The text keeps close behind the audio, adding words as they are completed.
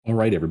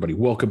right, everybody.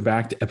 Welcome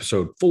back to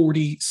episode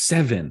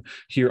 47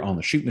 here on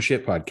the Shooting the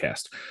Shit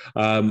podcast.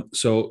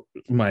 So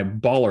my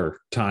baller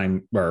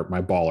time. Wow.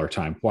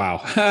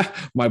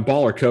 My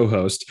baller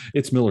co-host,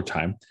 it's Miller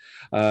time,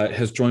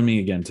 has joined me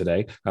again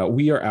today.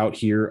 We are out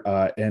here,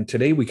 and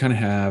today we kind of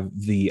have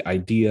the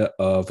idea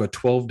of a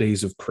 12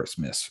 days of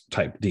Christmas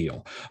type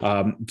deal.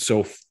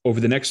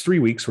 Over the next 3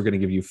 weeks, we're going to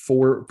give you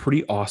 4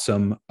 pretty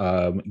awesome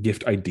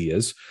gift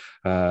ideas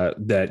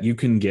that you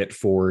can get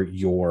for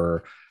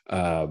your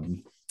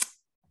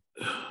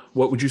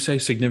what would you say,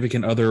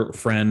 significant other,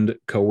 friend,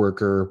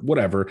 coworker,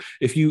 whatever.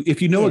 If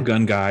you know a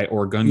gun guy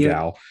or a gun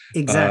gal,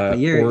 exactly,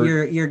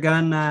 your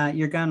gun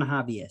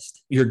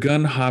hobbyist, your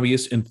gun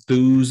hobbyist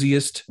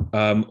enthusiast,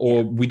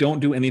 or we don't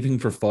do anything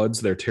for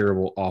FUDs. They're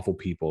terrible, awful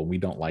people. We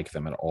don't like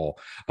them at all.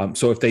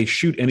 So if they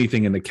shoot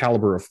anything in the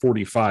caliber of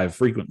 45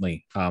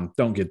 frequently,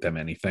 don't get them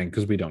anything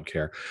because we don't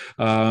care.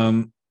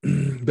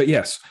 But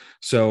yes,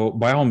 so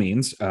by all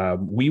means,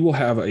 we will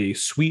have a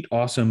sweet,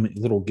 awesome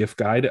little gift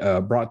guide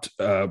brought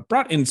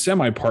in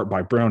semi-part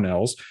by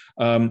Brownells.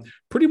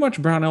 Pretty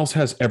much Brownells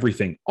has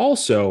everything.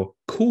 Also,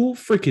 cool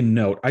freaking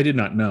note, I did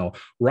not know,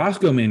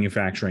 Roscoe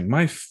Manufacturing,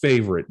 my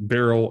favorite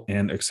barrel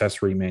and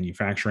accessory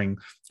manufacturing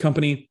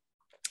company,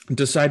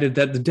 decided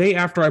that the day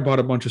after I bought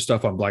a bunch of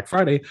stuff on Black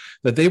Friday,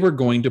 that they were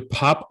going to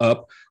pop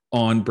up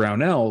on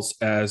Brownells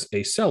as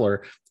a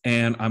seller.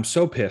 And I'm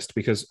so pissed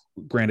because,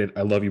 granted,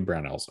 I love you,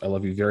 Brownells. I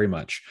love you very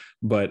much.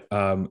 But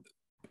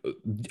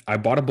I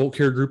bought a bolt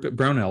carrier group at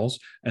Brownells,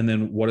 and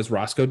then what does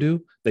Roscoe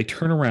do? They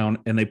turn around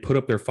and they put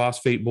up their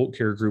phosphate bolt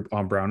carrier group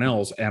on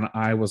Brownells, and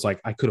I was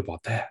like, I could have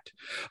bought that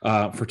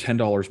for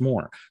 $10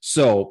 more.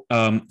 So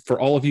for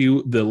all of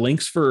you, the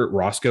links for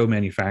Roscoe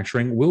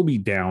Manufacturing will be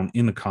down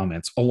in the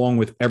comments, along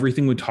with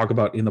everything we talk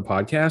about in the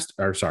podcast.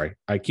 Or sorry,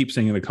 I keep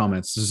saying in the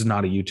comments, this is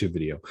not a YouTube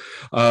video.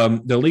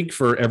 The link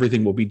for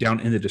everything will be down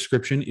in the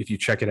description. If you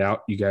check it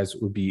out, you guys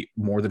would be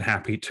more than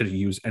happy to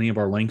use any of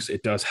our links.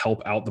 It does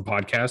help out the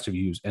podcast if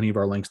you use any of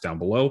our links down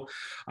below.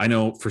 I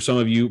know for some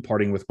of you,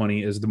 parting with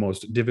money is the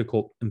most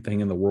difficult thing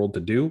in the world to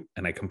do,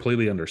 and I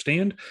completely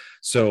understand.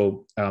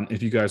 So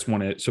if you guys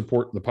want to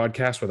support the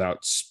podcast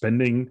without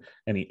spending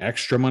any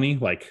extra money,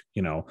 like,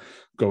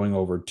 going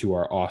over to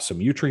our awesome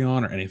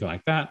Utreon or anything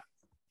like that,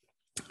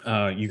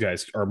 you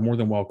guys are more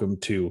than welcome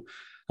to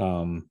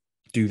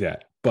do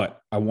that. But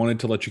I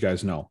wanted to let you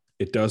guys know,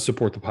 it does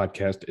support the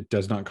podcast. It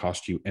does not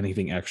cost you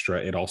anything extra.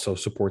 It also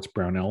supports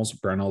Brownells.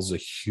 Brownells is a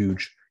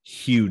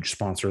huge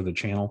sponsor of the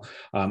channel.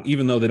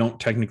 Even though they don't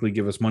technically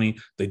give us money,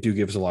 they do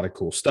give us a lot of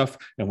cool stuff,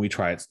 and we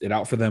try it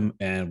out for them,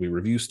 and we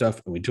review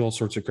stuff, and we do all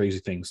sorts of crazy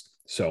things.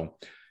 So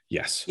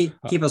yes,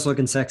 keep us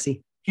looking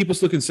sexy. Keep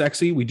us looking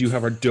sexy. We do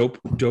have our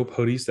dope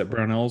hoodies that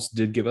Brownells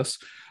did give us.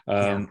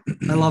 I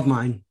love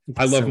mine.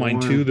 I love mine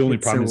too. The only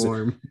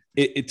problem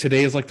is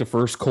today is like the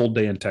first cold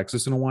day in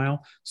Texas in a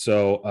while.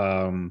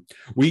 So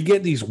we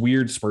get these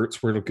weird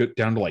spurts where it'll get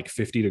down to like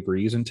 50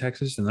 degrees in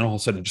Texas, and then all of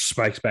a sudden it just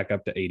spikes back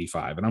up to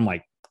 85. And I'm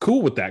like,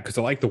 cool with that because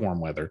I like the warm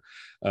weather.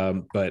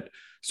 But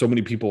so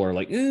many people are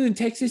like,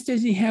 Texas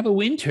doesn't have a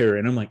winter.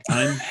 And I'm like,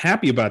 I'm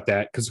happy about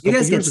that because you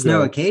guys get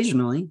snow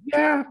occasionally.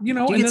 Yeah. Do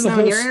you get snow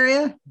in your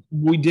area?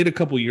 We did a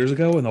couple of years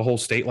ago, and the whole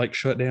state like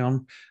shut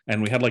down,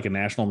 and we had like a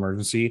national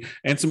emergency,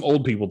 and some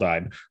old people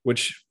died,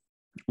 which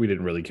we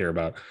didn't really care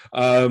about.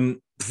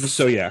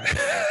 So yeah.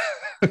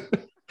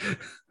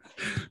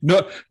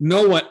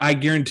 No one, I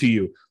guarantee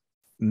you,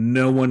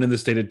 no one in the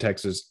state of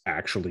Texas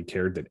actually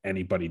cared that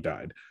anybody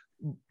died,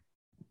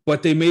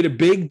 but they made a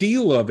big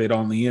deal of it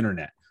on the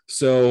internet.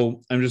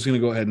 So I'm just going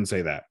to go ahead and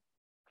say that.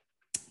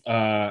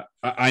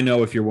 I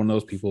know if you're one of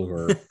those people who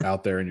are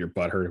out there and you're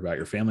butthurt about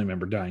your family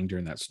member dying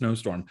during that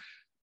snowstorm,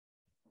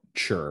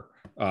 sure.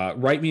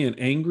 Write me an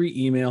angry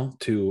email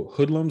to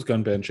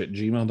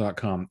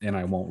hoodlumsgunbench@gmail.com, and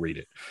I won't read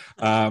it.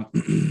 I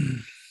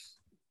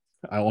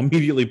will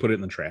immediately put it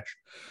in the trash.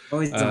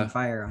 Always on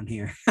fire on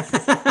here.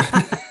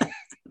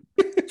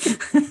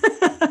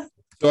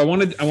 So I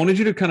wanted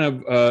you to kind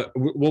of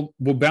we'll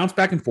bounce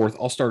back and forth.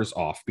 I'll start us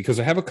off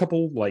because I have a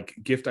couple like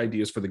gift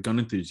ideas for the gun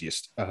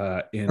enthusiast.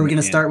 Are we going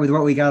to start with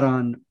what we got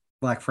on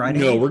Black Friday?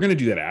 No, we're going to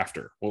do that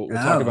after. We'll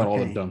talk about all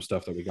the dumb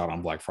stuff that we got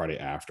on Black Friday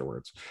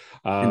afterwards.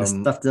 And the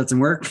stuff that doesn't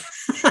work.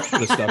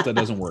 The stuff that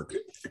doesn't work.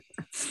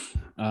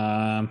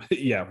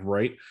 Yeah,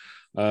 right.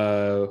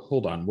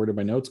 Hold on, where did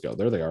my notes go?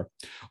 There they are.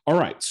 All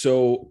right,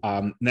 so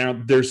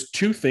now there's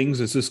 2 things.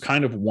 This is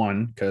kind of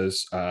one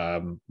because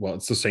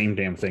it's the same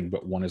damn thing,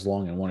 but one is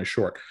long and one is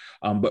short.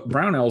 But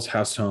Brownells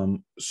has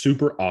some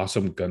super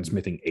awesome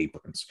gunsmithing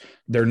aprons.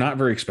 They're not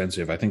very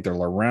expensive. I think they're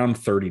around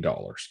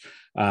 $30.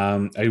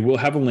 I will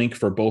have a link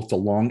for both the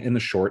long and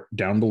the short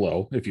down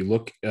below. If you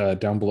look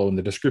down below in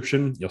the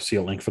description, you'll see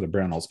a link for the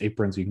Brownells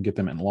aprons. You can get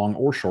them in long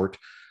or short.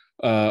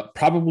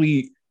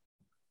 Probably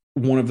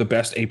one of the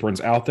best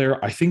aprons out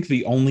there. I think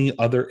the only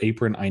other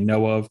apron I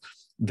know of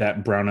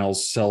that Brownells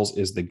sells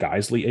is the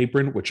Geisley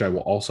apron, which I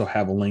will also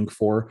have a link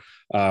for.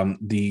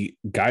 The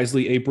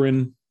Geisley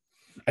apron,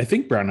 I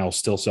think Brownell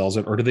still sells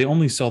it, or do they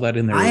only sell that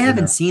in there? I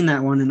haven't seen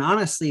that one. And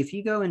honestly, if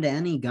you go into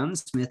any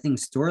gunsmithing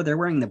store, they're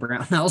wearing the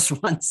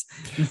Brownells ones.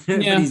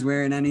 Nobody's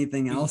wearing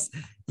anything else.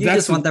 You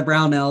just want the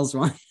Brownells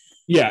one.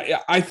 Yeah,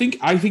 I think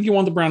you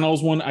want the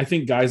Brownells one. I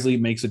think Geisley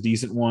makes a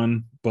decent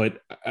one, but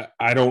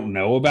I don't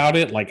know about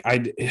it. Like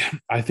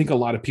I think a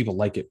lot of people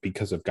like it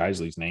because of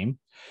Geisley's name,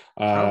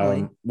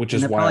 which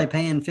is why probably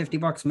paying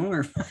 $50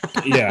 more.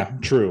 Yeah,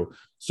 true.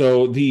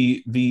 So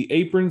the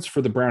aprons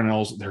for the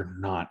Brownells, they're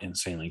not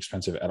insanely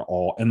expensive at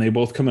all, and they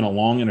both come in a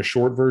long and a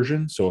short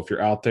version. So if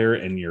you're out there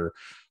and you're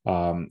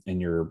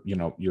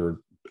you're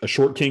a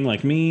short king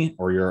like me,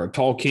 or you're a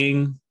tall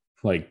king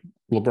like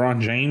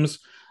LeBron James,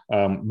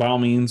 by all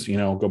means,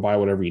 go buy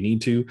whatever you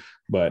need to.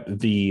 But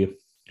the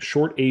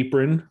short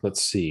apron,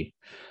 let's see,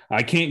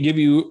 I can't give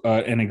you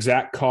an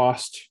exact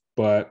cost,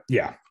 but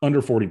yeah,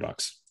 under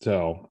 $40.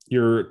 So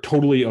you're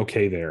totally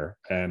okay there.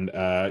 And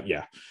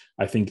yeah,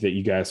 I think that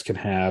you guys can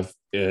have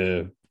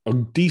a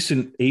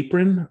decent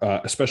apron,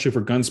 especially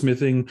for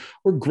gunsmithing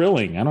or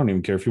grilling. I don't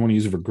even care if you want to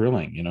use it for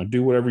grilling,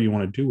 do whatever you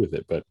want to do with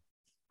it, but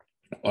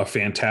a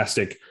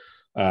fantastic,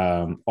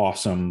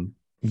 awesome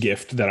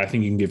gift that I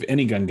think you can give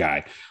any gun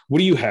guy. What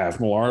do you have,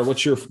 Millar?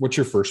 What's your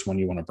first one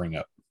you want to bring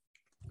up?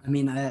 I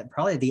mean,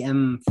 probably the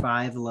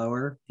M5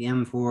 lower, the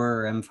M4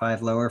 or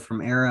M5 lower from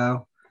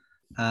Arrow.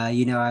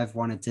 I've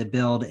wanted to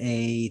build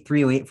a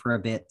 308 for a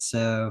bit.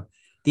 So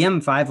the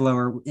M5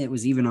 lower, it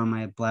was even on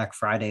my Black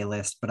Friday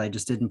list, but I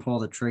just didn't pull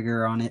the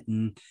trigger on it.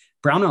 And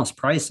Brownell's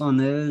price on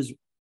those,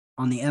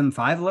 on the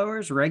M5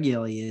 lowers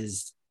regularly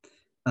is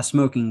a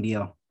smoking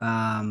deal.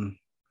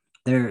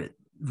 They're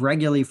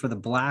regularly for the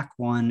black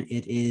one,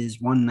 it is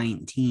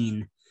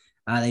 $119.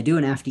 They do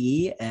an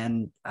FDE,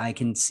 and I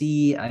can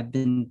see, I've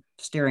been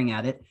staring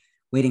at it,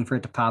 waiting for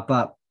it to pop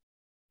up,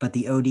 but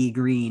the OD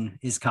green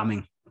is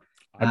coming.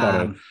 I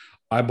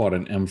bought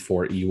an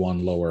M4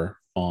 E1 lower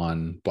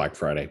on Black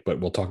Friday, but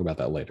we'll talk about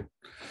that later.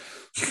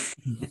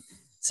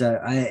 So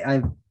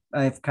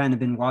I've kind of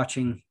been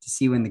watching to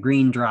see when the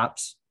green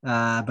drops,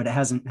 but it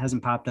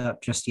hasn't popped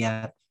up just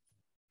yet.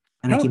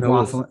 And I keep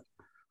waffling.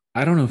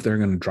 I don't know if they're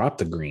going to drop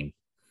the green.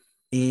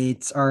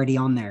 It's already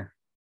on there.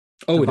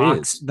 Oh,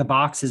 is. The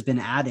box has been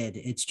added.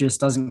 It just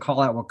doesn't call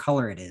out what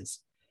color it is.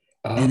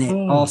 Oh. And it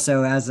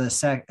also has a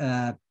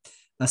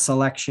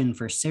selection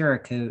for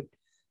Cerakote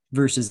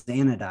versus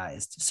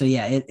anodized. So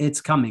yeah,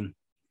 it's coming.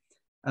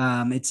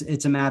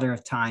 It's a matter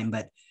of time,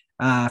 but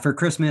for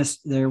Christmas,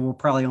 there will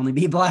probably only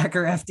be black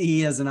or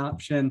FDE as an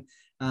option.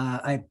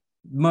 I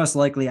most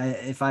likely,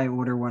 if I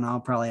order one,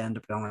 I'll probably end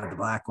up going with the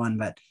black one,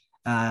 but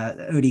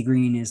OD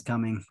green is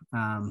coming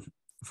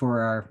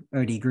for our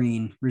OD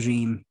green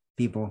regime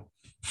people.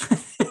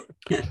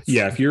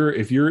 Yeah, if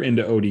you're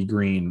into OD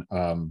green,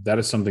 that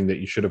is something that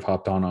you should have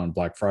hopped on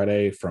Black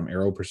Friday from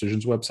Arrow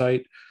Precision's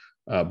website.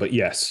 But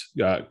yes,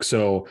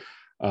 so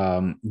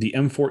the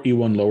M4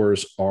 E1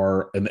 lowers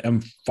are, and the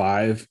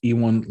M5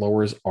 E1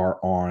 lowers are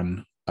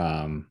on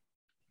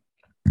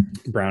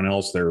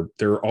Brownells.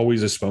 They're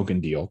always a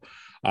smoking deal.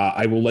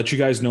 I will let you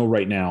guys know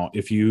right now,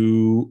 if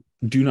you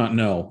do not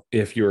know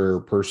if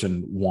your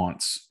person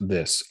wants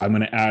this, I'm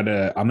going to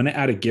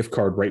add a gift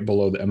card right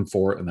below the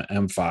M4 and the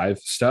M5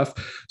 stuff.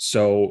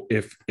 So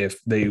if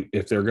they're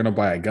going to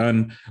buy a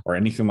gun or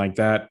anything like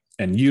that,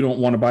 and you don't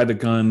want to buy the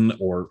gun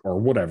or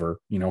whatever,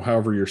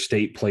 however your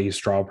state plays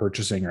straw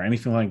purchasing or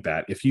anything like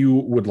that, if you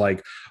would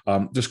like,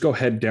 just go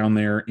ahead down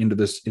there into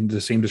the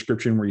same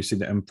description where you see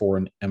the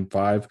M4 and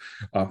M5,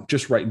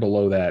 just right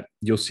below that,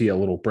 you'll see a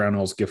little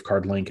Brownells gift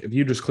card link. If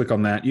you just click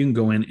on that, you can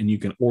go in and you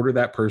can order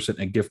that person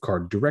a gift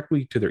card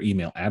directly to their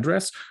email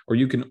address, or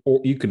you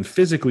can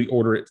physically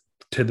order it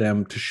to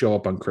them to show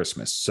up on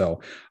Christmas.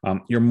 So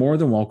you're more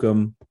than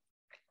welcome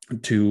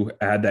to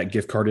add that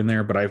gift card in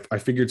there. But I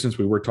figured, since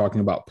we were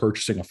talking about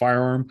purchasing a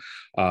firearm,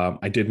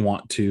 I did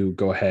want to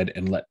go ahead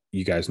and let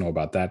you guys know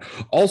about that.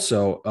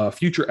 Also, a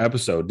future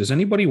episode, does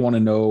anybody want to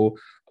know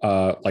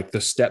like the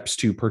steps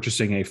to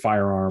purchasing a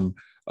firearm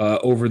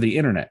over the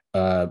internet?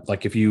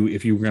 Like if you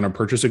were going to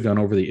purchase a gun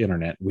over the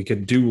internet, we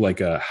could do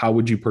like a how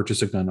would you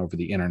purchase a gun over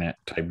the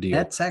internet type deal.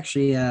 That's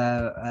actually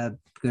a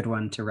good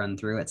one to run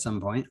through at some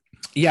point.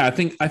 Yeah, I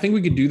think we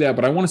could do that,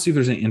 but I want to see if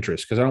there's any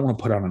interest, because I don't want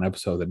to put out an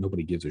episode that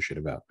nobody gives a shit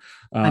about.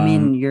 I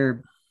mean,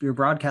 you're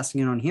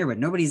broadcasting it on here, but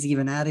nobody's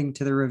even adding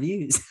to the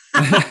reviews.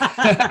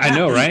 I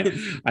know, right?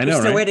 I know, We're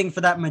still right? waiting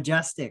for that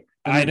majestic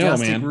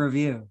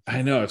review.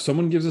 I know. If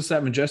someone gives us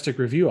that majestic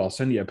review, I'll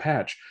send you a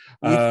patch.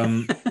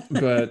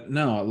 But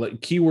no,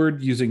 like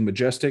keyword using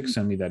majestic,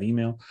 send me that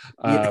email.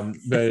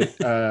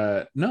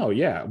 No,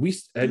 yeah.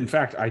 In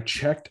fact,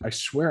 I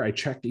swear I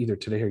checked either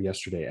today or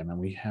yesterday, and then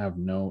we have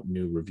no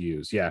new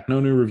reviews. Yeah, no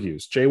new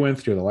reviews. Jay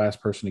Winth, you're the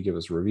last person to give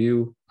us a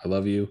review. I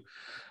love you.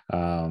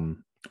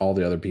 All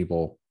the other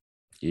people.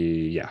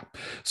 Yeah.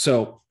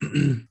 So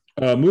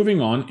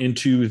moving on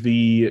into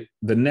the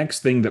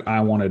next thing that I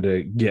wanted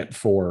to get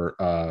for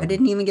I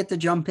didn't even get to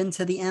jump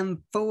into the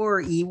M4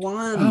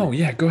 E1. Oh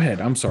yeah, go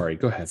ahead. I'm sorry.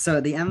 Go ahead.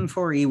 So the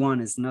M4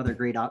 E1 is another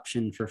great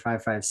option for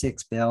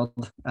 5.56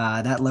 build.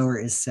 That lower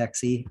is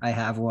sexy. I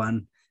have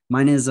one.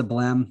 Mine is a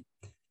Blem.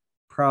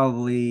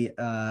 probably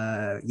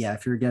yeah,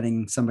 if you're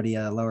getting somebody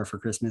lower for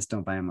Christmas,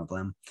 don't buy them a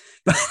Blim.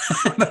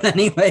 But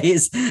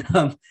anyways,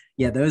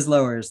 yeah, those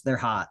lowers, they're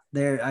hot.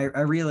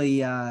 I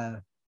really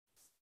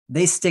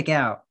they stick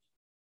out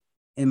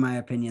in my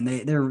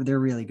opinion. They're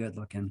really good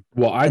looking.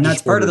 Well, and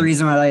that's part of the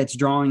reason why it's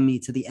drawing me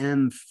to the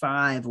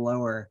M5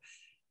 lower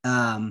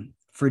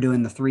for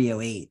doing the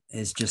 308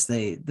 is just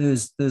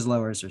those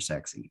lowers are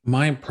sexy.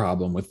 My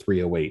problem with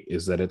 308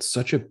 is that it's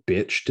such a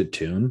bitch to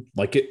tune.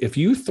 Like if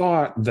you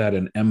thought that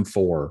an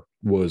M4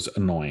 was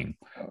annoying,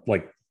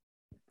 like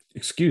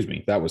excuse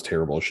me, that was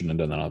terrible. I shouldn't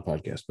have done that on the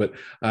podcast. But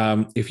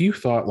if you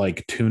thought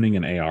like tuning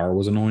an AR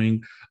was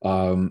annoying,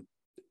 AR-10s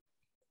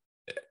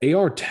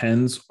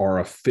are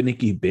a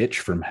finicky bitch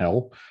from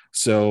hell.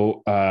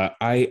 So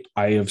I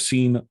have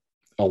seen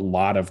a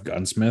lot of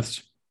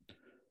gunsmiths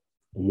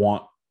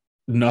want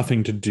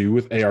nothing to do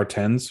with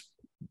AR-10s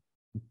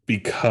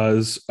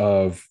because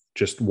of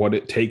just what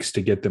it takes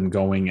to get them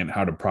going and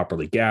how to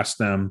properly gas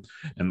them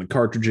and the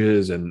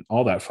cartridges and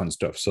all that fun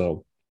stuff.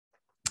 So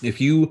if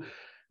you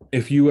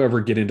ever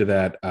get into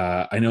that,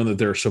 I know that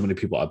there are so many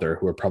people out there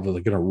who are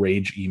probably going to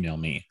rage email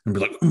me and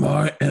be like,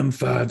 my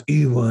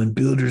M5E1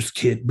 builder's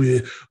kit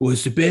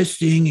was the best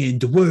thing in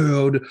the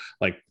world.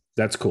 Like,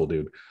 that's cool,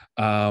 dude.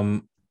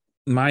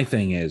 My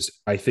thing is,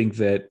 I think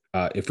that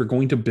if you're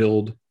going to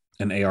build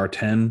an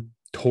AR-10,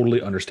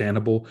 totally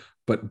understandable,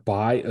 but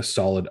buy a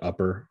solid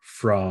upper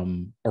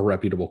from a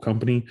reputable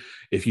company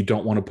if you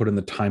don't want to put in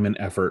the time and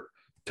effort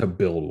to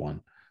build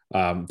one.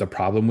 The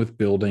problem with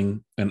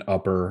building an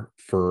upper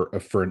for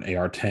an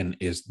AR-10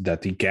 is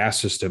that the gas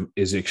system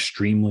is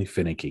extremely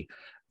finicky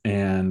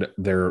and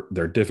they're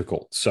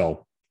difficult.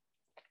 So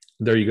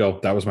there you go.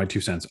 That was my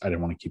 2 cents. I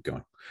didn't want to keep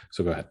going.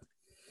 So go ahead.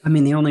 I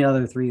mean, the only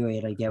other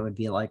 308 I get would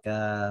be like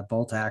a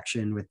bolt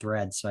action with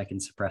threads so I can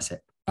suppress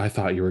it. I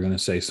thought you were going to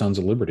say Sons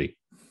of Liberty.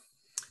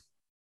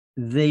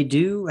 They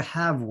do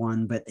have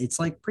one, but it's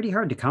like pretty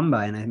hard to come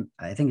by. And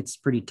I think it's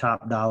pretty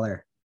top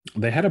dollar.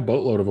 They had a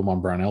boatload of them on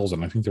Brownells,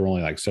 and I think they were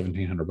only like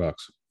 $1,700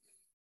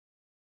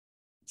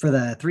 for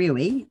the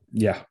 308.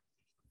 Yeah,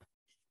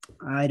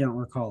 I don't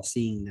recall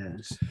seeing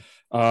those.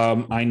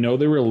 I know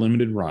they were a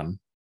limited run,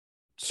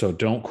 so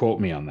don't quote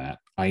me on that.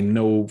 I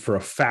know for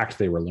a fact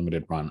they were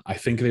limited run. I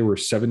think they were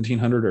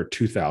 $1,700 or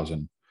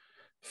 $2,000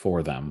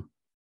 for them.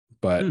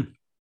 But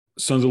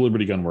Sons of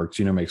Liberty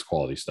Gunworks, makes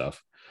quality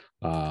stuff.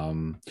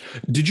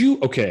 Did you?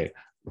 Okay.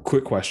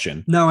 Quick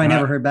question. No, I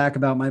never heard back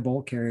about my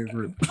bolt carrier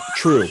group.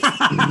 True.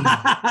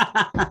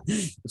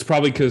 It's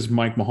probably because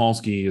Mike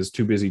Mahalski is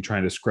too busy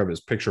trying to scrub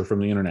his picture from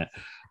the internet.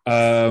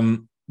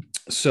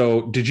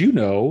 So did you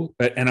know?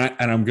 And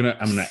I'm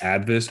gonna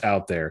add this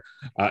out there.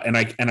 And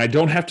I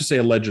don't have to say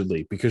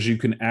allegedly because you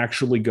can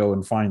actually go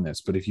and find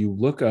this. But if you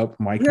look up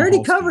Mike, we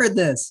already covered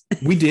this.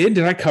 We did.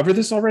 Did I cover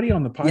this already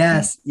on the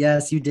podcast?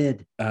 Yes, you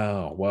did.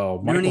 Oh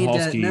well, Mike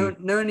Mahalski.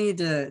 No need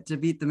to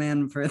beat the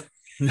man further.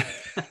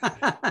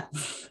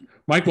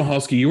 Mike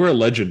Mahalski, you are a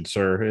legend,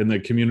 sir, in the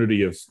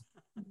community of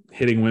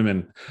hitting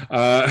women.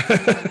 But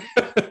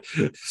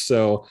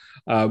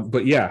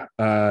yeah,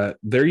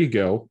 there you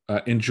go.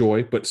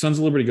 Enjoy. But Sons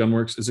of Liberty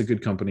Gunworks is a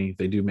good company.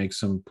 They do make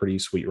some pretty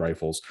sweet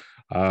rifles.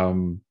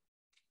 One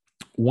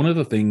of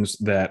the things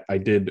that I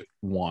did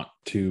want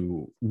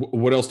to,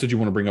 what else did you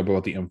want to bring up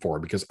about the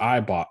M4? Because I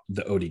bought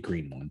the OD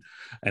green one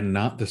and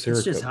not the Cerakote.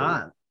 It's just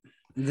hot.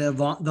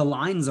 The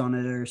lines on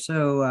it are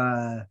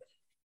so,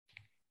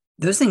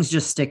 those things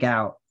just stick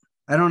out.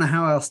 I don't know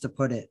how else to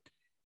put it.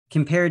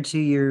 Compared to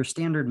your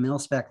standard mil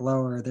spec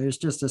lower, there's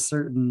just a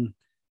certain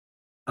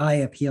eye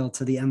appeal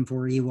to the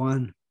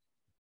M4E1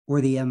 or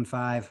the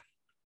M5.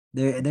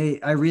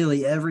 I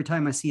really, every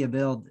time I see a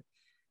build,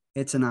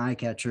 it's an eye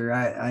catcher.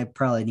 I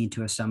probably need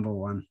to assemble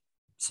one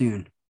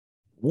soon.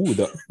 Ooh,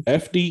 the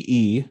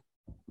FDE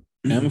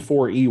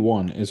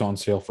M4E1 is on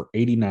sale for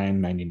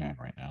 $89.99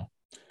 right now.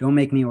 Don't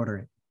make me order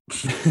it.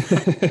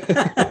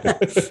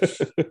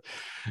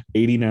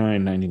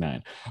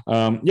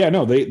 $89.99. Yeah,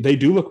 no, they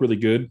do look really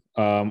good.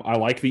 I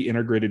like the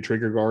integrated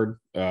trigger guard.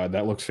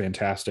 That looks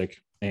fantastic.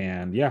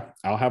 And yeah,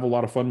 I'll have a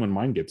lot of fun when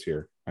mine gets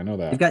here. I know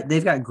that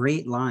they've got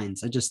great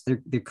lines.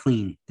 They're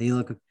clean.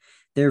 They're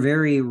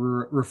very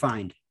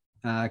refined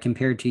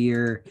compared to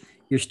your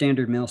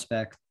standard mil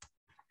spec.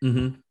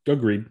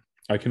 Agreed.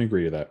 I can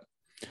agree to that.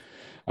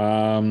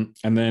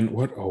 And then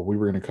what? Oh, we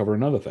were going to cover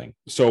another thing.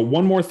 So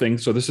one more thing.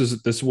 So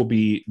this will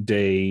be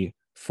day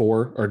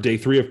 4 or day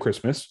 3 of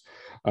Christmas.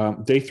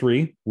 Day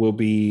 3 will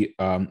be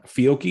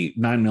Fiocchi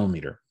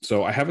 9mm.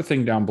 So I have a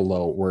thing down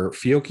below where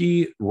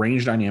Fiocchi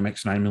Range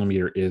Dynamics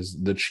 9mm is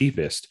the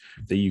cheapest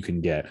that you can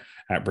get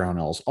at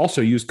Brownells.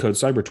 Also use code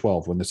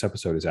Cyber12 when this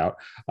episode is out,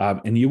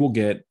 and you will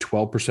get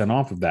 12%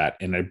 off of that.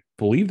 And I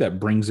believe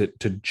that brings it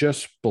to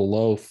just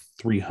below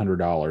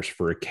 $300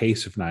 for a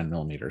case of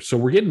 9mm. So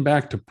we're getting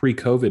back to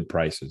pre-COVID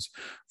prices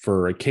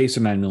for a case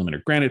of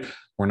 9mm. Granted,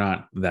 we're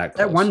not that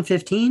close. At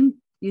 115,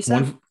 you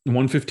said?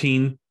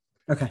 115.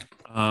 Okay.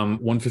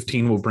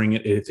 115 will bring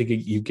it. I think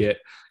you get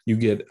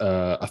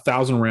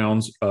 1,000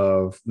 rounds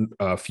of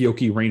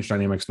Fiocchi Range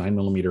Dynamics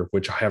 9mm,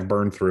 which I have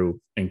burned through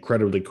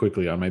incredibly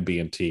quickly on my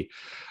B&T.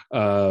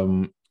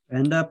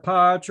 And a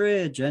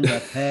partridge and a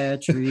pear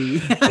tree.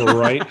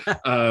 Right.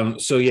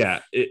 So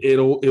yeah,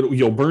 it'll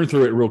you'll burn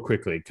through it real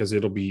quickly because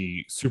it'll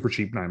be super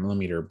cheap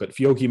 9mm. But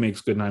Fiocchi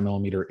makes good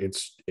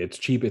 9mm. It's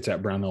cheap. It's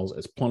at Brownells.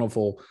 It's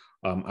plentiful.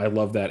 I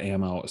love that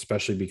ammo,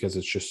 especially because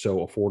it's just so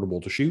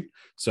affordable to shoot.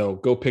 So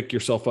go pick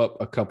yourself up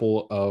a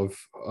couple of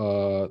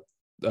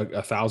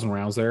 1,000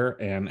 rounds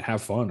there and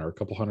have fun, or a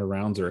couple hundred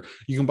rounds, or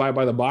you can buy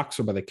by the box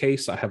or by the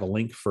case. I have a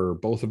link for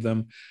both of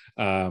them.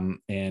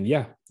 And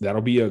yeah,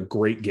 that'll be a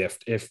great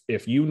gift.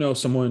 If you know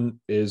someone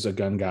is a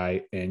gun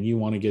guy and you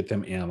want to get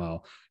them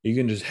ammo, you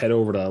can just head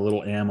over to a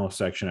little ammo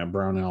section at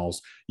Brownells.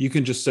 You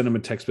can just send them a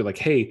text, be like,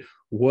 hey,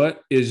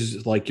 what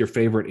is like your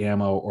favorite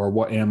ammo, or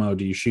what ammo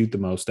do you shoot the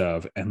most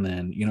of? And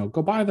then,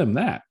 go buy them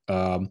that.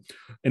 And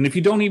if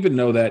you don't even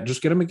know that,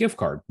 just get them a gift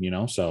card,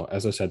 So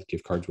as I said,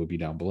 gift cards will be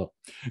down below.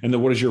 And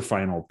then what is your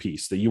final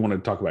piece that you want to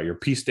talk about? Your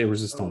piece de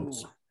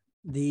resistance?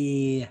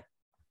 The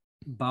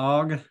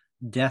Bog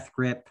Death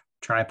Grip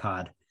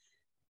tripod.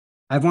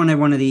 I've wanted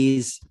one of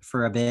these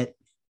for a bit.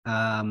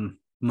 My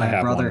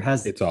brother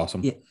has. It's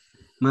awesome. Yeah,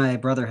 my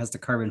brother has the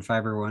carbon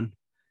fiber one.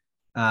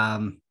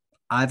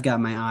 I've got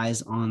my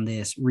eyes on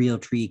this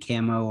Realtree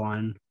camo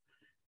one.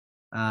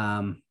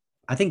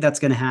 I think that's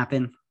going to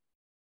happen,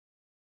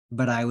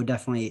 but I would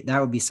that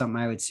would be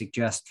something I would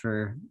suggest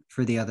for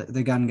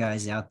the gun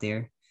guys out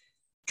there.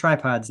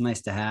 Tripod's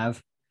nice to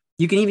have.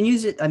 You can even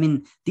use it. I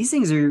mean, these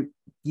things are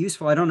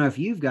useful. I don't know if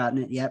you've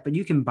gotten it yet, but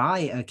you can buy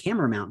a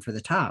camera mount for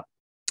the top.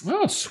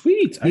 Oh,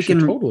 sweet. I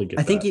should totally get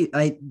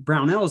that.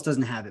 Brownells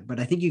doesn't have it, but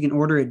I think you can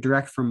order it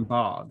direct from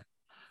Bog.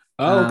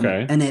 Oh,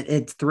 okay. And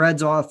it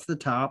threads off the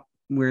top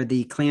where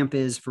the clamp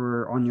is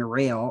for on your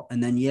rail,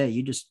 and then you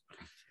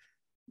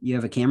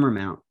have a camera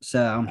mount.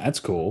 So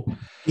that's cool.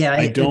 Yeah,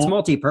 it's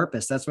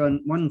multi-purpose. That's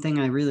one thing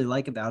I really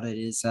like about it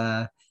is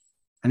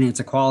it's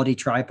a quality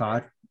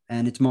tripod,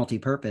 and it's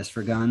multi-purpose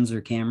for guns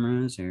or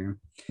cameras or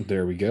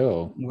there we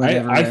go.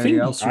 Whatever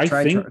else you're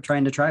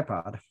trying to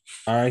tripod.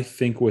 I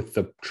think with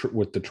the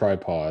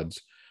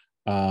tripods,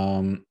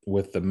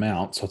 with the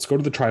mounts, let's go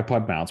to the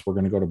tripod mounts. We're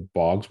going to go to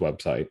Bog's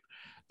website.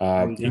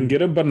 You can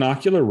get a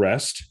binocular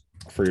rest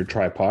for your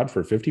tripod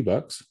for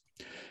 $50.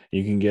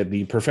 You can get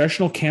the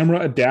professional camera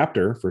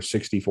adapter for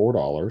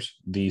 $64,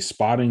 the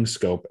spotting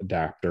scope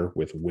adapter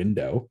with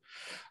window,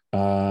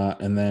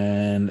 and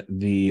then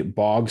the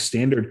Bog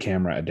standard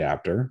camera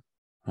adapter.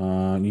 You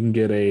can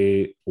get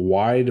a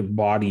wide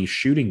body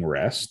shooting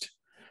rest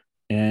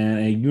and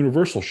a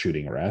universal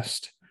shooting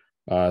rest,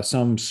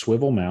 some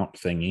swivel mount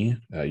thingy.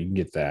 You can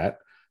get that.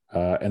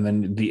 And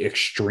then the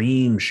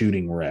extreme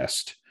shooting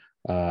rest.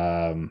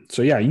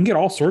 So yeah, you can get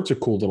all sorts of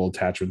cool little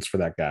attachments for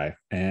that guy.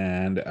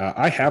 And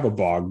I have a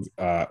Bog,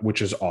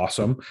 which is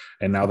awesome.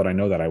 And now that I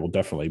know that, I will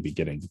definitely be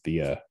getting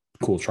the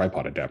cool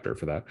tripod adapter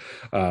for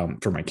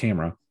that, for my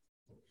camera.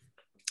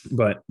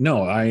 But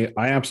no, I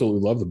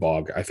absolutely love the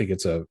Bog. I think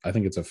it's a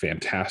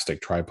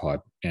fantastic tripod,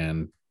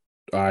 and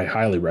I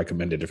highly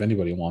recommend it if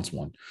anybody wants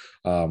one.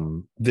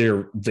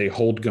 They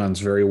hold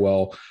guns very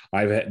well.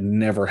 I've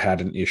never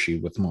had an issue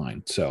with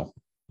mine. So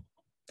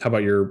how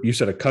about you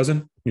said a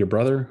cousin, your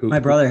brother? My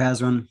brother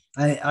has one.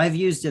 I've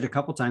used it a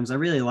couple times. I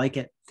really like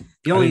it.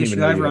 The only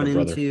issue I've run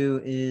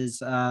into is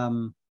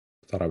thought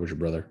I was your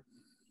brother.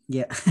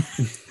 Yeah.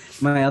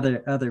 My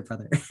other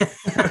brother.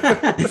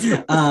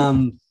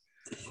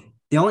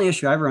 The only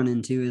issue I've run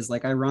into is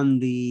I run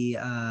the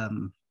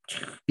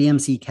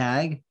BMC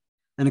CAG.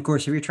 And of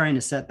course, if you're trying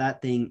to set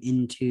that thing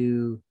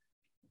into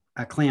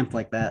a clamp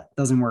like that, it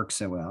doesn't work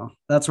so well.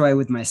 That's why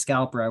with my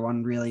scalper, I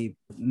want really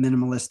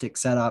minimalistic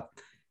setup.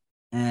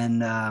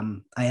 And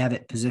I have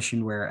it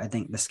positioned where I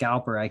think the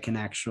scalper I can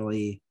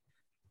actually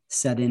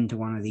set into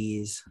one of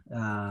these.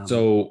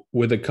 So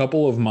with a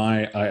couple of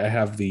I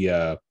have the,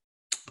 I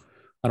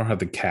don't have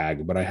the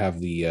CAG, but I have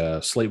the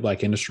Slate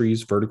Black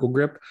Industries vertical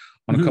grip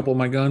on a couple of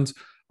my guns.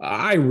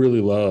 I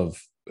really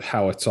love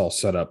how it's all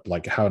set up,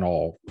 how it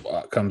all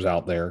comes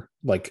out there.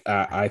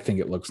 I think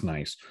it looks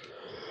nice.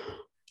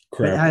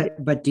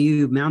 But do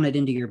you mount it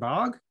into your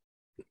Bog?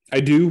 I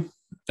do.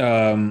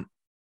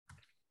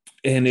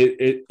 And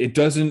it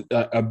doesn't,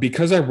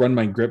 because I run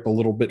my grip a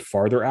little bit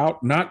farther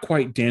out, not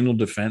quite Daniel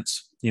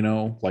Defense,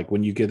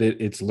 when you get it,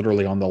 it's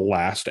literally on the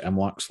last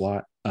M-LOK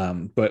slot.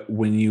 But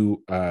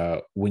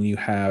I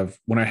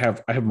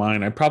have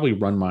mine, I probably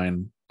run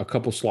mine a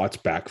couple slots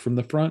back from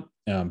the front,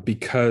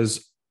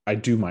 because I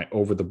do my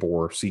over the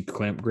bore seat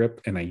clamp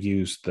grip, and I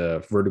use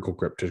the vertical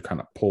grip to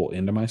kind of pull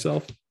into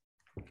myself.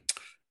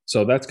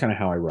 So that's kind of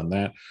how I run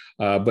that.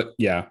 But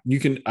yeah, you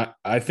can,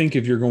 I think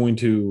if you're going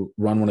to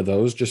run one of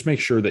those, just make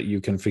sure that you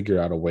can figure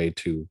out a way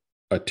to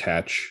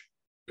attach.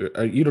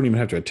 You don't even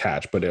have to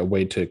attach, but a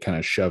way to kind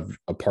of shove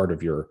a part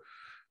of your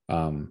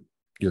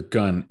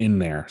gun in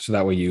there. So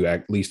that way you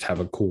at least have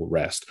a cool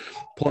rest.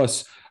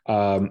 Plus,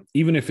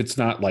 even if it's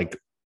not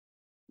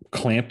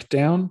clamped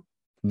down,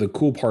 the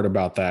cool part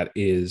about that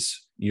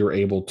is you're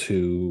able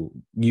to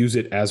use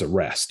it as a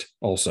rest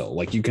also.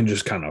 Like you can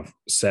just kind of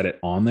set it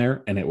on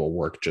there and it will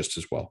work just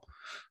as well.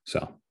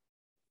 So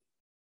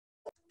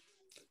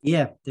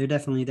Yeah,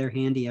 they're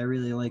handy. I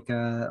really like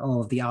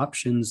all of the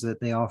options that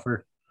they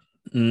offer.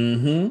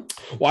 Well,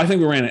 I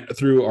think we ran it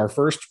through our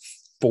first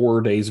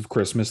 4 days of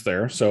Christmas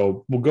there.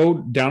 So we'll go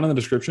down in the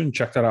description,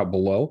 check that out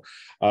below.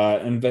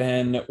 And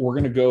then we're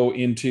going to go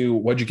into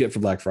what'd you get for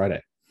Black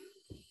Friday?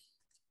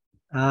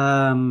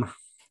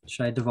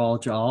 Should I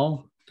divulge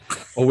all?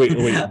 Oh, wait.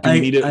 Do we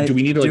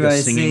need like a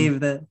singing? Save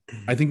that?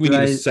 I think we need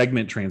a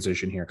segment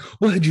transition here.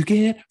 What'd you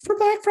get for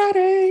Black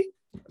Friday?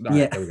 All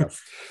yeah. Right, there we go.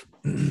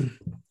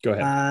 Go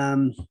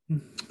ahead.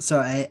 So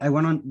I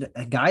went on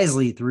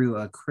Geisley through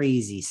a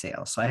crazy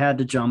sale. So I had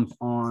to jump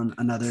on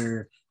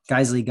another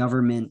Geisley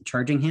government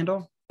charging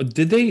handle.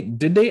 Did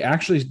they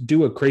actually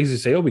do a crazy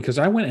sale? Because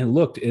I went and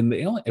looked and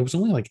it was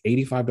only like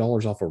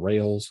 $85 off of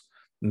rails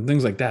and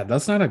things like that.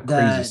 That's not a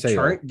crazy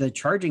sale. The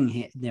charging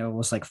handle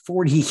was like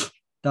 $40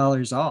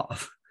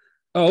 off.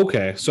 Oh,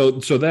 okay. So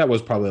that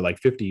was probably like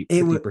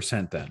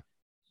 50% then.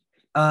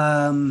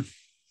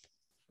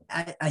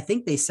 I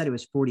think they said it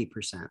was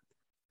 40%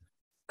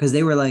 because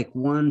they were like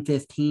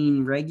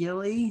 115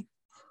 regularly.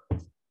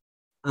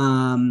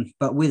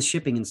 But with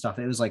shipping and stuff,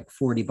 it was like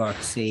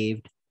 $40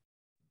 saved.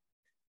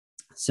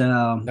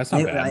 So that's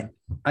not bad.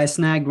 I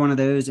snagged one of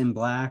those in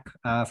black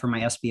for my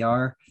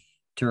SBR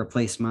to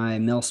replace my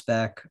mil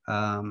spec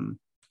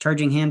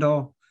charging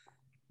handle.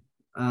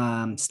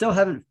 Still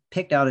haven't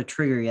picked out a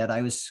trigger yet.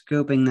 I was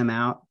scoping them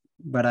out,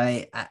 but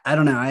I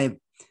don't know.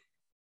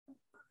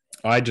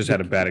 I just had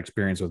a bad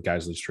experience with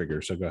Geisley's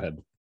trigger. So go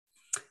ahead.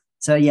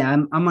 So yeah,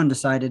 I'm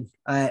undecided.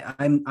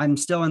 I'm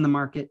still in the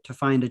market to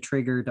find a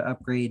trigger to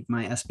upgrade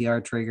my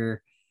SBR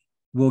trigger.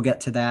 We'll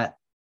get to that.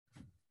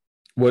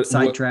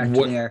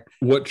 There.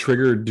 What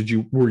trigger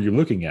were you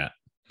looking at?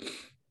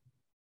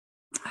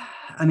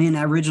 I mean,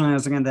 originally I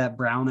was looking at that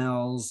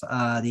Brownells,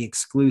 the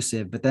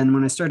exclusive, but then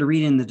when I started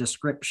reading the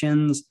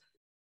descriptions,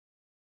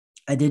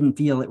 I didn't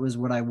feel it was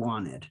what I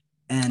wanted.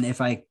 And if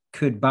I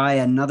could buy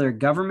another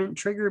government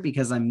trigger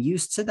because I'm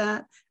used to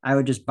that, I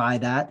would just buy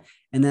that.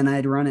 And then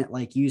I'd run it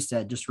like you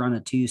said, just run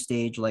a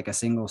 2-stage, like a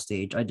single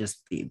stage. I'd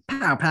just be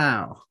pow,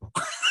 pow.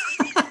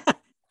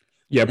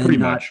 Yeah, pretty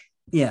much.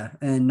 Yeah,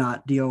 and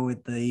not deal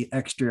with the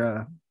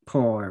extra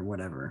pull or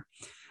whatever.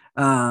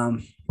 But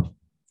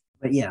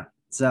yeah,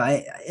 so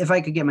if I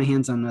could get my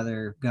hands on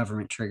another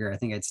government trigger, I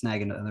think I'd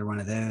snag another one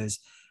of those.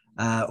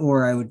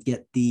 Or I would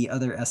get the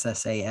other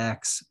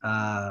SSAX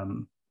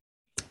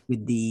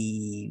with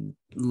the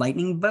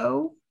lightning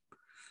bow.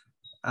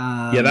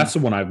 Yeah, that's the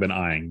one I've been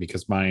eyeing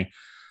because my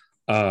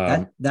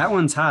that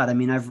one's hot. I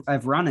mean,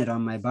 I've run it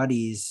on my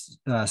buddy's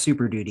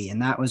Super Duty,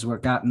 and that was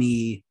what got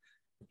me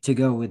to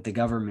go with the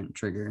government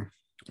trigger.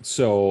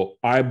 So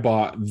I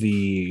bought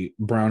the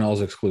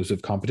Brownells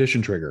exclusive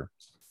competition trigger.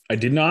 I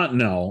did not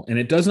know, and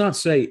it does not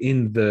say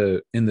in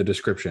the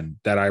description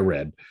that I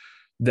read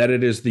that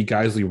it is the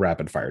Geisley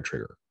rapid fire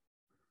trigger.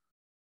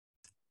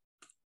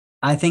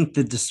 I think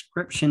the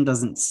description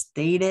doesn't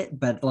state it,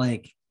 but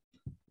like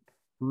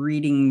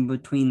reading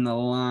between the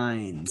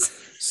lines.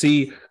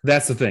 See,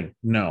 that's the thing.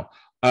 No.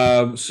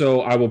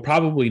 So I will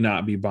probably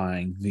not be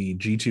buying the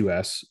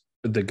G2S,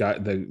 the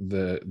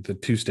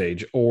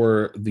 2-stage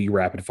or the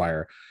rapid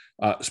fire,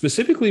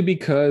 specifically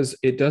because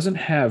it doesn't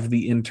have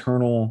the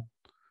internal,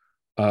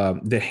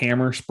 the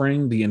hammer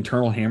spring, the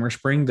internal hammer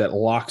spring that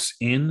locks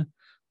in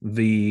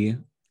the.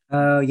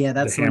 Oh yeah,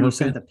 that's the one you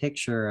sent the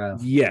picture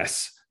of.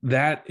 Yes,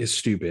 that is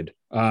stupid.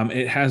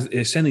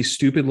 It sends these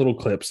stupid little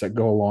clips that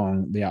go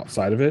along the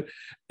outside of it,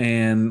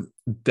 and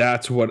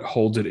that's what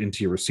holds it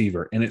into your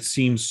receiver. And it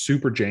seems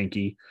super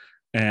janky.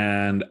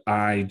 And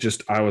I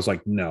was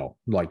like, no,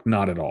 like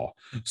not at all.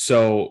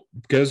 So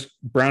because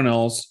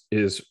Brownells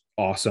is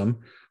awesome,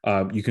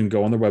 you can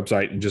go on their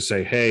website and just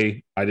say,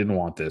 hey, I didn't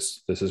want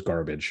this. This is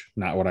garbage,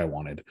 not what I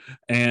wanted.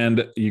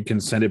 And you can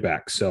send it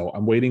back. So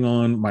I'm waiting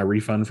on my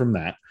refund from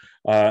that.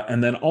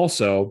 And then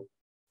also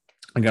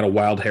I got a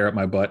wild hair at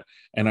my butt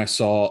and I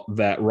saw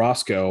that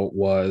Roscoe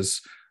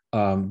is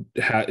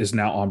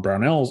now on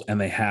Brownells, and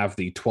they have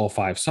the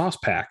 12.5 sauce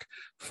pack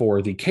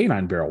for the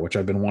K9 barrel, which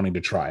I've been wanting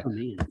to try.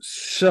 Oh,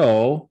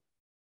 so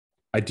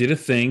I did a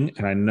thing,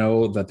 and I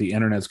know that the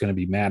internet's going to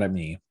be mad at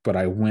me, but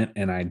I went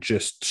and I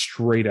just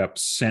straight up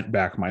sent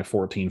back my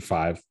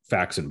 14.5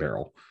 Faxon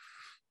barrel.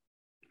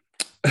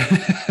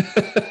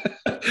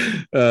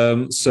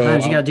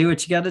 Sometimes you gotta do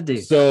what you gotta do.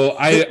 So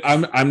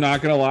I'm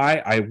not gonna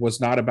lie, I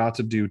was not about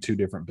to do two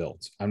different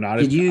builds. I'm not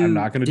gonna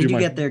do. Did you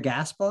get their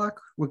gas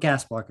block? What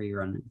gas block are you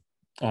running?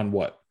 On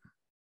what?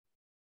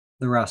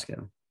 The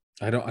Roscoe.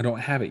 I don't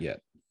have it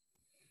yet.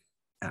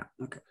 Ah,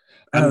 okay.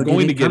 I'm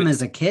going to get come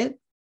as a kit.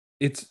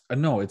 It's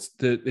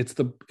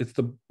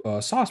the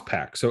sauce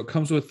pack. So it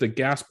comes with the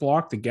gas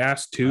block, the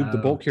gas tube, the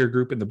bulk carrier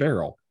group, and the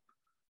barrel.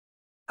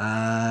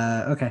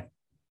 Okay.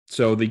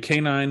 So the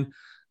K9.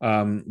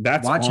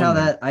 That's watch how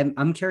that.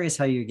 I'm curious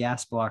how your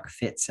gas block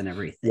fits and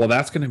everything. Well,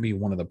 that's going to be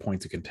one of the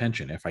points of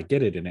contention. If I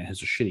get it and it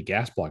has a shitty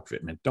gas block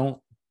fitment, don't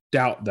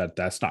doubt that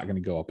that's not going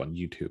to go up on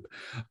YouTube.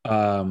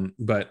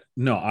 But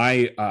no,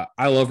 I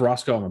love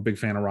Roscoe. I'm a big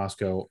fan of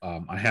Roscoe.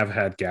 I have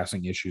had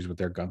gassing issues with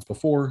their guns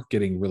before,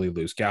 getting really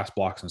loose gas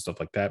blocks and stuff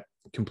like that.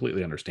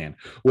 Completely understand.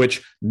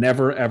 Which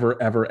never,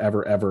 ever, ever,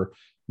 ever, ever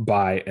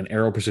buy an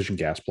Aero Precision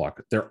gas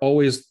block. They're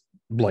always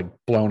like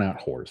blown out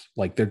whores.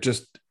 Like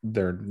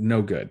they're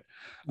no good.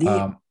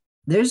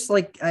 There's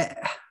like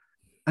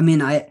I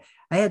mean I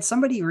had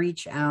somebody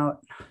reach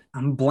out.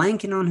 I'm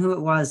blanking on who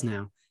it was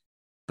now,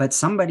 but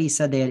somebody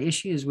said they had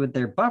issues with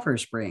their buffer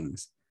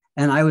springs.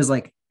 And I was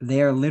like,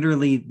 they are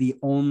literally the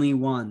only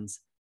ones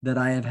that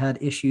I have had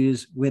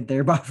issues with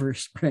their buffer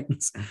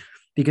springs,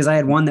 because I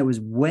had one that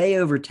was way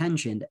over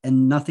tensioned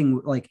and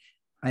nothing, like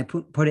I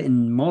put it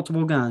in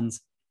multiple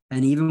guns.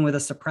 And even with a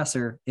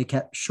suppressor, it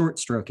kept short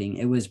stroking.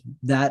 It was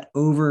that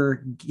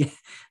over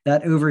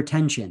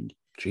tensioned.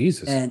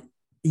 Jesus. And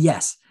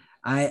yes,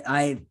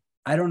 I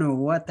don't know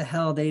what the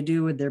hell they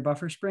do with their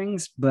buffer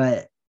springs,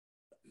 but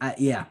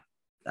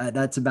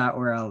that's about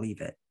where I'll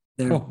leave it.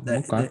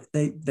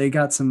 They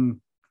got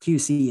some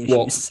QC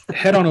issues. Well,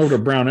 head on over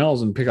to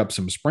Brownells and pick up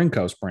some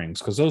Springco springs,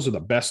 because those are the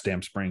best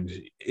damn springs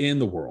in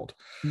the world.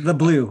 The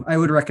blue, I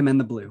would recommend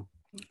the blue.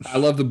 I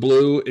love the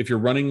blue. If you're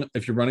running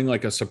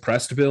like a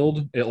suppressed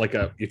build,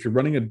 if you're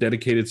running a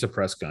dedicated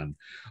suppressed gun,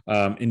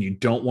 and you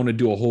don't want to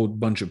do a whole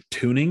bunch of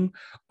tuning,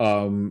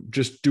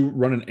 just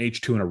run an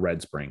H2 and a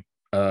red spring.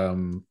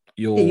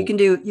 You can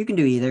do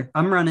either.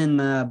 I'm running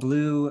the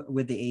blue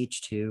with the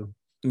H2.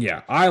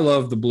 Yeah, I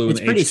love the blue. It's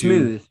and the pretty H2.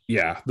 Smooth.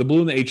 Yeah, the blue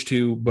and the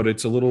H2, but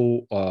it's a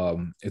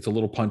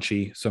little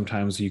punchy.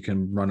 Sometimes you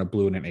can run a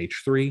blue and an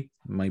H3.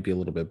 Might be a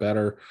little bit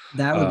better.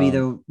 That would be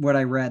what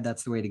I read.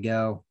 That's the way to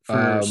go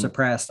for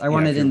suppressed. I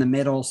want it in the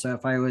middle, so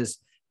if I was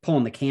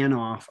pulling the can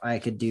off, I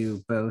could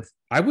do both.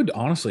 I would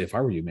honestly, if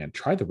I were you, man,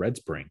 try the red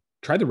spring.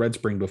 Try the red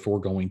spring before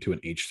going to an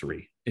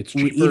H3. It's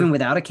cheaper. Even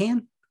without a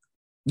can?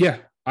 Yeah,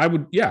 I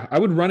would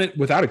run it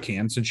without a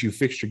can, since you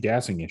fixed your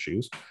gassing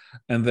issues.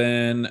 And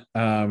then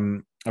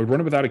I would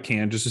run it without a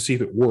can just to see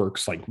if it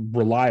works, like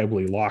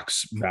reliably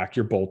locks back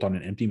your bolt on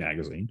an empty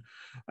magazine.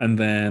 And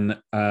then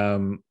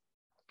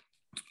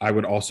I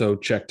would also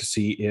check to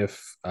see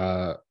if,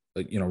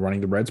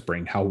 running the red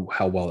spring, how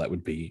well that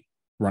would be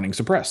running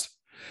suppressed.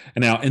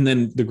 And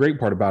then the great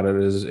part about it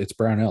is it's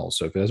Brownells.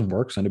 So if it doesn't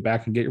work, send it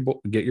back and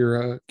get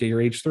your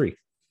H3.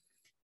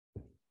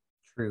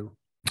 True.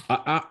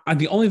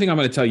 The only thing I'm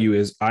going to tell you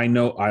is I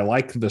know I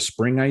like the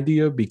spring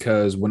idea,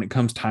 because when it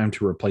comes time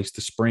to replace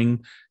the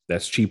spring,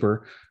 that's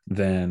cheaper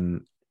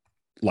than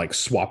like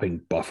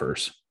swapping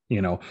buffers.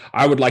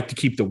 I would like to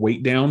keep the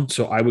weight down,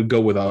 so I would go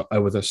with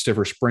a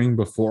stiffer spring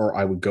before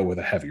I would go with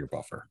a heavier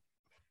buffer.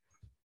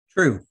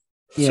 True.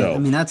 Yeah, so, I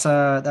mean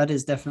that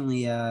is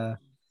definitely a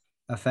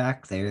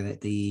fact there,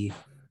 that the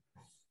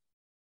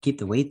keep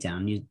the weight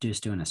down. You're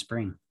just doing a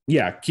spring.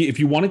 Yeah, if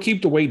you want to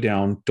keep the weight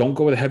down, don't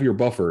go with a heavier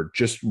buffer.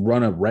 Just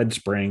run a red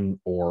spring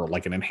or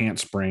like an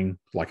enhanced spring,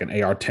 like an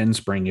AR-10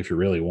 spring if you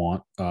really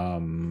want.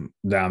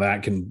 Now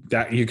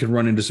that you can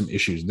run into some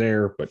issues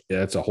there, but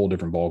that's a whole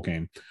different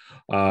ballgame.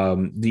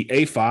 The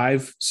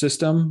A5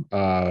 system,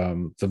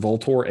 the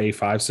Voltor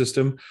A5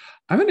 system,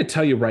 I'm going to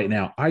tell you right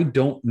now, I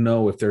don't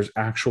know if there's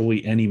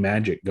actually any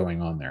magic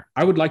going on there.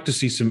 I would like to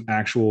see some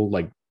actual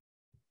like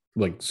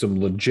some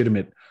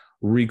legitimate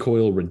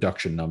recoil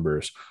reduction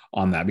numbers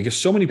on that, because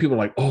so many people are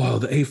like, oh,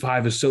 the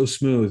A5 is so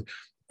smooth.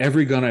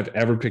 Every gun I've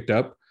ever picked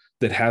up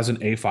that has an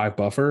A5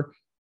 buffer,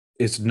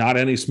 it's not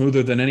any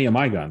smoother than any of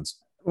my guns.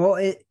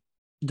 Well,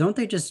 don't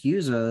they just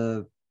use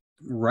a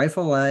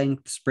rifle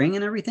length spring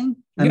and everything?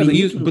 I mean, they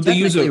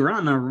use a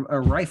run a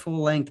rifle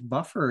length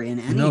buffer in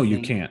anything. No, you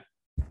can't.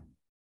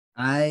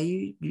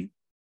 You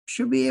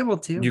should be able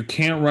to. You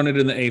can't run it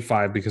in the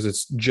A5 because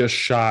it's just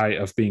shy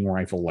of being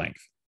rifle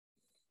length.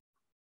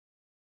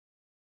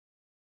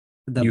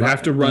 You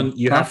have to run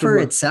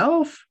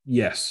itself.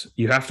 Yes,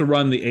 you have to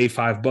run the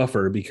A5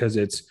 buffer because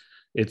it's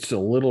a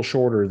little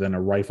shorter than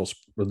a rifle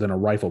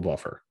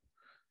buffer.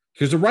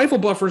 Because the rifle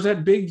buffer is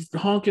that big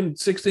honking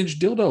 6-inch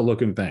dildo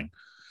looking thing.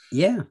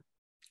 Yeah.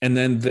 And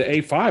then the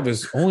A5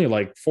 is only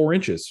like 4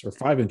 inches or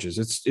 5 inches.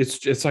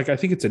 It's like, I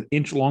think it's an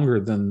inch longer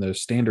than the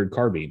standard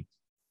carbine.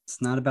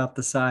 It's not about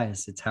the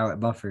size; it's how it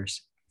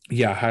buffers.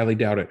 Yeah, highly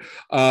doubt it.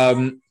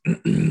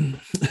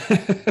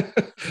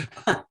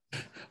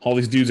 All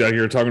these dudes out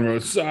here talking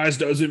about size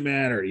doesn't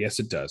matter. Yes,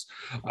 it does.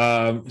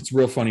 It's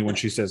real funny when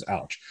she says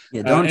 "ouch."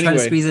 Yeah, don't try to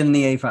squeeze it in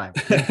the A5.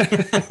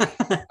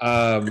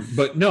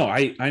 But no,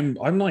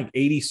 I'm like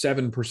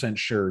 87%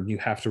 sure you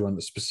have to run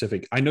the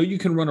specific. I know you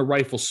can run a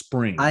rifle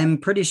spring. I'm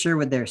pretty sure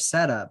with their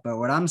setup, but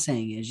what I'm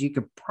saying is you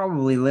could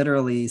probably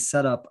literally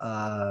set up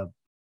a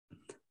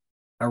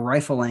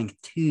rifle length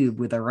tube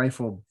with a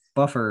rifle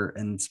buffer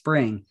and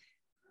spring.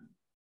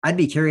 I'd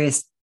be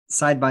curious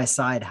side by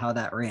side how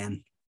that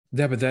ran.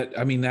 Yeah, but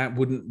that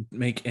wouldn't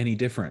make any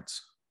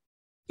difference.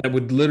 That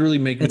would literally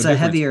make it's a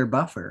heavier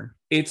buffer.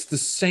 It's the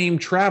same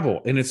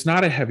travel, and it's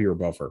not a heavier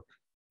buffer.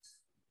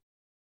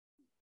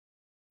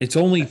 It's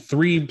only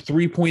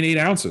 3.8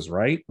 ounces,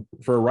 right?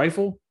 For a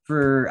rifle?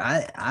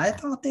 I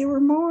thought they were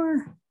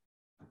more.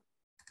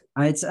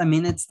 I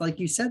mean, it's like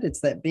you said, it's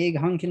that big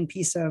hunking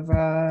piece of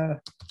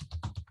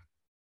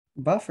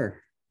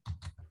buffer.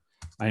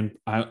 I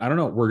don't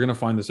know. We're gonna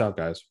find this out,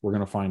 guys. We're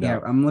gonna find Yeah,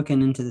 out. I'm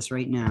looking into this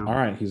right now. All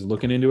right, he's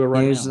looking into it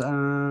right There's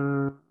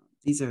now.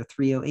 these are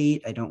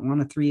 308. I don't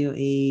want a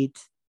 308.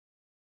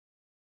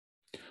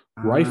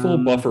 Rifle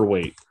buffer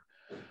weight.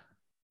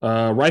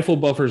 Rifle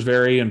buffers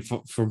vary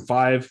from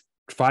 5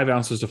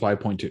 ounces to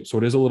 5.2, so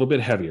it is a little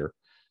bit heavier.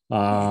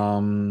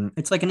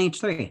 It's like an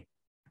H3.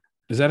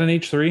 Is that an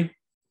H3?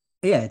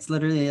 Yeah, it's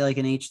literally like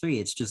an H3.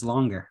 It's just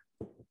longer.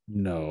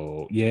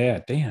 No. Yeah.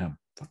 Damn.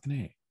 Fucking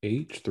A.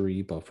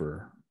 H3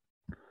 buffer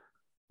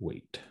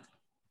weight.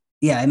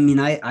 Yeah, I mean,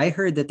 I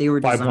heard that they were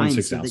designed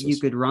 5.6 so that you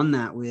ounces. could run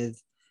that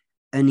with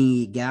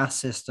any gas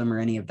system or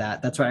any of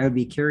that. That's why I would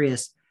be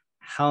curious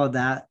how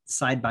that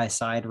side by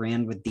side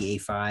ran with the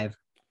A5.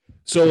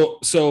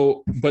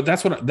 But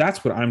that's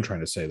what I'm trying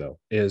to say though,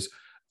 is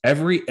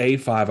every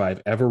A5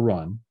 I've ever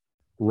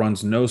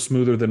runs no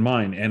smoother than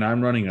mine, and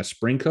I'm running a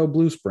Springco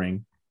Blue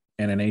Spring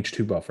and an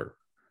H2 buffer.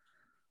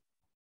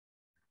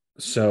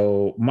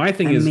 So my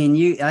thing is,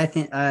 I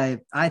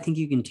think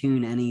you can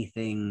tune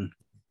anything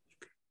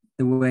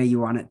the way you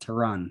want it to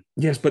run.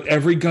 yes, but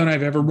every gun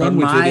I've ever run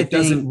with it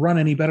doesn't run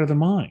any better than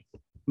mine.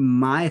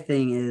 My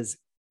thing is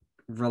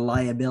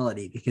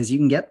reliability, because you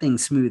can get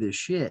things smooth as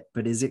shit,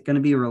 but is it going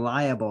to be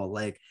reliable?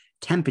 Like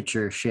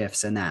temperature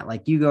shifts and that,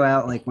 like you go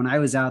out, like when I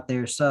was out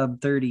there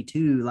sub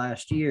 32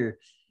 last year,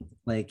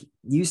 like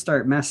you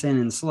start messing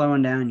and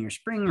slowing down your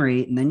spring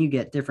rate, and then you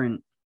get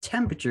different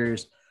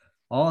temperatures.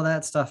 All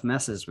that stuff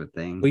messes with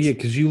things. Well, yeah,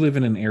 because you live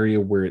in an area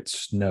where it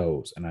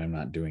snows, and I'm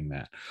not doing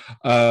that.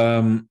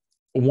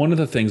 One of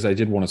the things I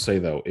did want to say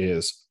though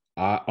is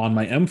on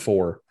my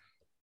M4,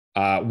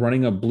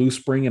 running a Blue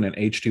Spring and an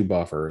H2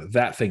 buffer,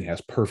 that thing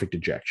has perfect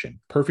ejection.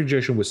 Perfect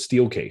ejection with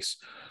steel case.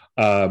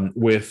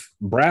 With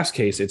brass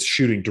case, it's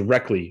shooting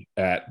directly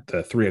at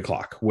the 3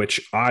 o'clock,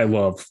 which I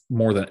love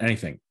more than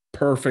anything.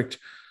 Perfect.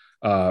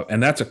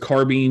 And that's a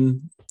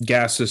carbine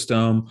gas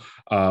system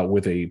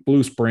with a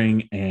Blue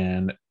Spring.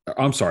 And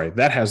I'm sorry,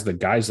 that has the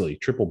Geisley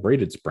triple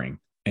braided spring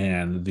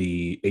and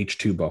the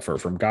H2 buffer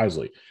from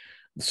Geisley.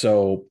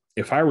 So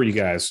if I were you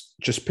guys,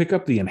 just pick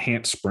up the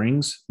enhanced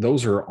springs.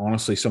 Those are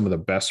honestly some of the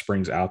best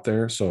springs out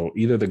there. So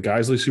either the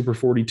Geisley Super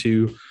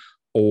 42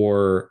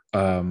 or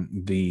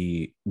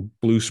the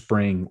Blue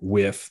Spring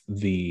with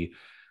the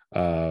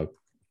H2.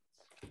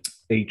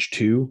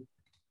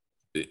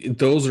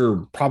 Those are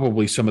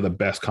probably some of the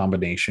best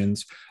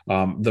combinations.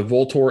 The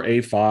Voltor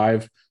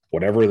A5,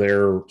 whatever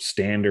their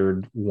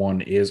standard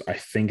one is, I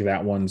think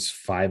that one's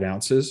 5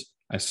 ounces,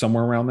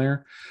 somewhere around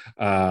there.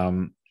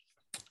 And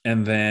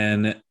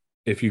then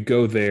if you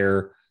go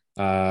there,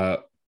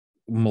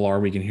 Millar,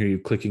 we can hear you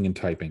clicking and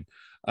typing.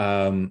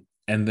 And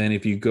then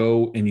if you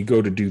go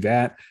to do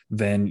that,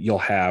 then you'll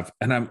have,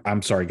 and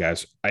I'm sorry,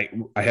 guys, I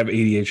have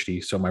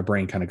ADHD, so my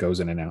brain kind of goes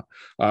in and out.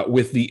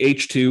 With the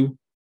H2,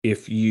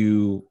 if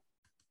you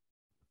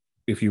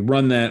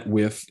run that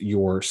with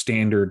your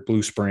standard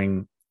Blue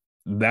Spring,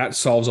 that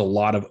solves a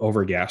lot of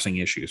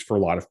overgassing issues for a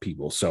lot of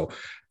people. So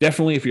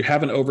definitely, if you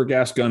have an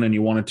overgas gun and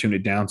you want to tune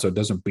it down so it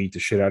doesn't beat the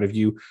shit out of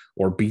you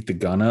or beat the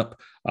gun up,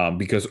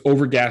 because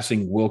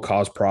overgassing will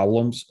cause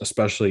problems,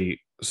 especially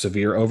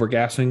severe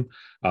overgassing,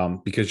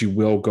 because you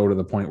will go to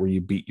the point where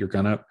you beat your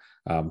gun up.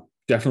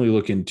 Definitely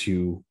look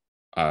into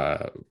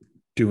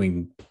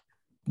tuning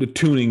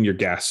your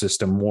gas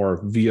system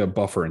more via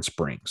buffer and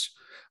springs.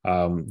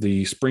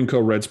 The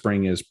Springco Red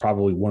Spring is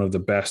probably one of the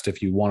best.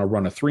 If you want to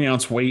run a 3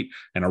 ounce weight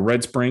and a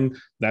red spring,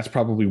 that's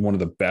probably one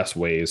of the best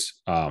ways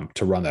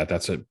to run that.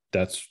 That's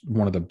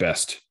one of the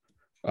best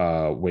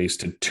ways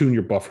to tune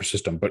your buffer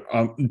system. But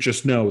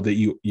just know that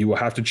you will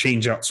have to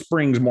change out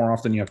springs more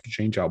often than you have to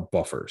change out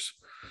buffers.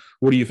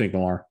 What do you think,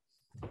 Millar?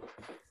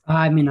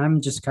 I mean,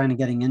 I'm just kind of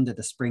getting into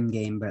the spring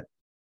game, but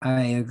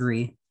I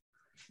agree.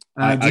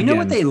 Do you know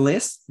what they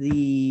list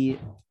the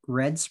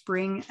Red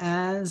Spring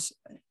as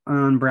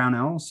on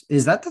Brownells?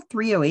 Is that the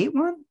 308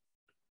 one?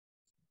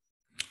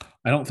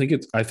 I don't think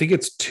I think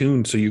it's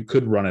tuned so you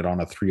could run it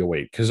on a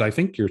 308, because I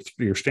think your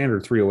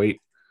standard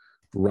 308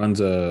 runs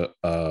a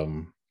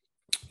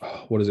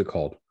what is it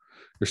called?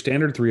 Your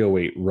standard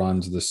 308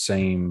 runs the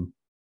same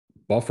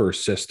buffer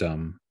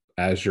system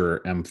as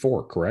your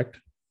M4, correct?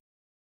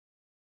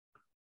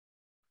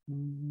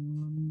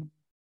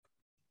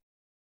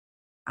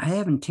 I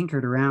haven't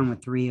tinkered around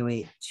with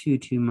 308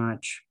 too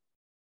much.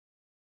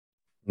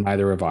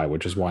 Neither have I,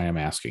 which is why I'm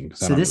asking.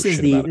 So this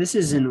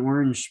is an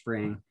orange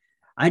spring.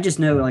 I just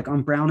know, like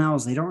on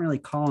Brownells, they don't really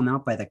call them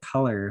out by the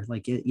color.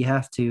 Like you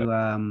have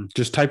to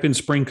just type in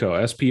Springco,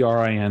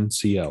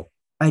 Sprinco.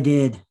 I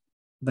did,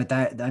 but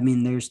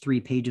there's 3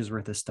 pages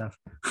worth of stuff.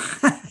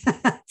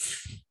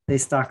 They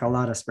stock a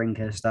lot of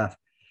Springco stuff.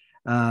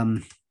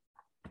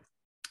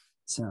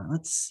 So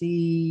let's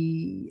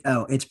see.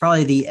 Oh, it's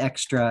probably the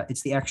extra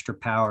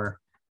power.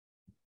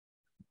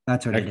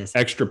 That's what it is.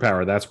 Extra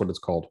power. That's what it's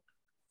called.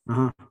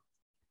 Uh-huh.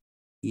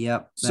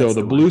 Yep. So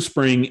the Blue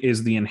Spring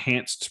is the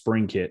enhanced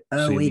spring kit.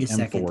 Oh, wait a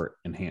second. M4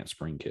 enhanced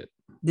spring kit.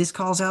 This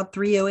calls out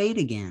 308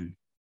 again.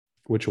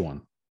 Which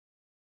one?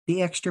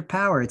 The extra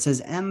power. It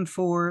says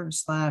M4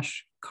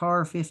 slash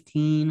car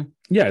 15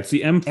 Yeah, it's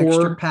the extra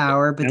M4.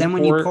 power. But then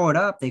when you M4. pull it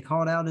up, they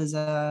call it out as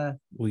a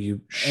Will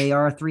you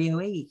AR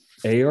 308.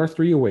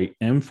 AR308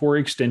 M4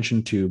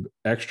 extension tube,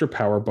 extra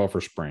power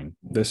buffer spring.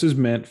 This is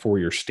meant for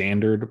your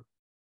standard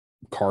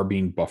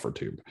carbine buffer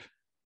tube.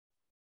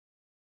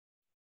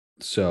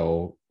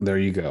 So there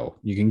you go.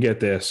 You can get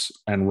this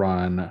and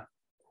run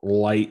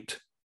light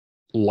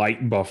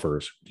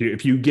buffers.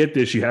 If you get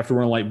this, you have to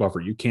run a light buffer.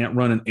 You can't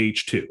run an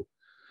H2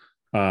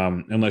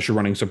 unless you're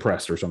running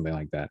suppressed or something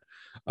like that.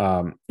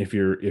 If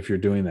you're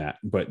doing that,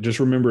 but just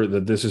remember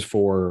that this is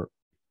for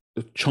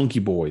chunky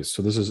boys.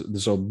 So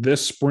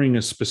this spring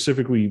is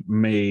specifically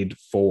made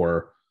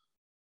for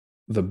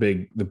the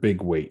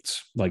big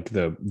weights, like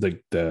the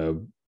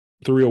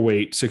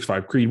 308,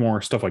 6.5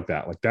 Creedmoor, stuff like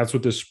that. Like that's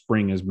what this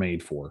spring is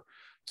made for.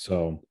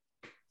 So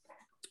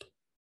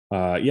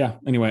yeah,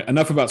 anyway,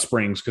 enough about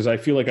springs, because I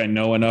feel like I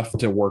know enough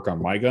to work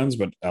on my guns,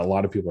 but a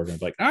lot of people are going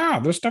to be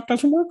like, this stuff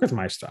doesn't work with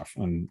my stuff.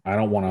 And I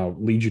don't want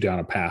to lead you down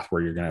a path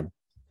where you're going to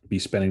be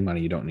spending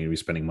money you don't need to be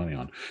spending money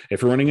on.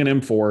 If you're running an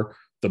M4,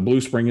 the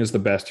blue spring is the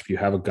best. If you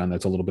have a gun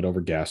that's a little bit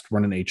overgassed,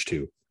 run an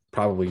H2.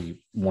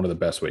 Probably one of the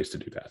best ways to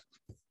do that.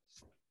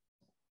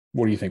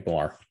 What do you think,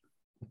 Millar?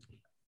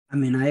 I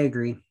mean, I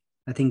agree.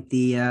 I think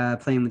the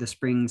playing with the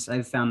springs,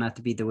 I've found that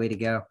to be the way to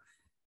go.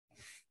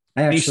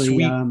 I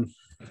actually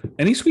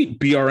any sweet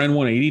BRN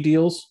 180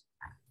 deals?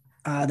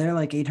 They're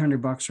like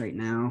 $800 right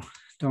now.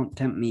 Don't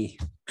tempt me.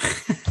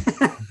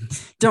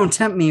 Don't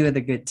tempt me with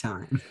a good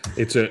time.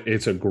 It's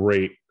a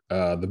great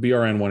the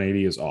BRN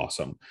 180 is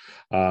awesome.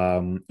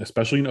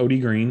 Especially in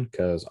OD green,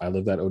 because I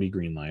live that OD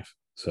green life.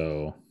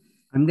 So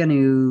I'm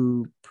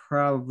gonna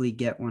probably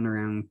get one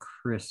around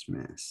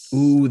Christmas.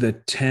 Ooh, the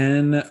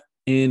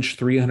 10-inch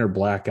 300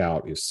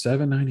 blackout is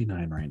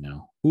 $799 right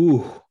now.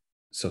 Ooh,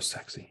 so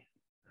sexy.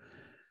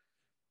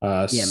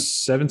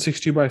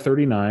 762 by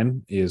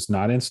 39 is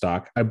not in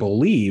stock. I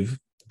believe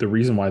the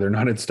reason why they're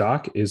not in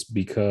stock is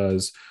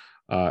because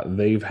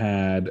they've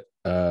had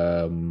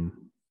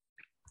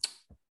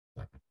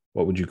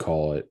what would you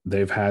call it?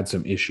 They've had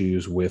some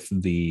issues with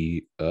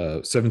the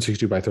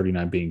 762 by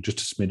 39 being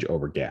just a smidge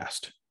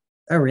overgassed.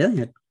 Oh,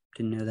 really? I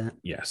didn't know that.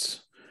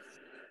 Yes.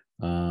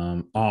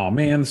 Oh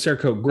man, the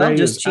Cerakote Gray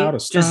is out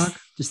of stock.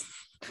 Just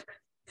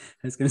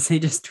I was going to say,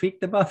 just tweak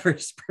the buffer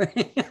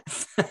spring.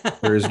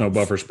 There is no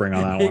buffer spring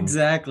on that one.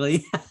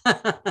 Exactly.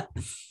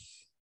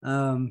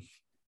 But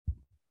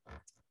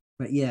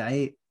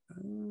yeah,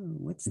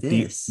 what's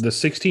this? The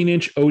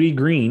 16-inch OD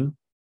green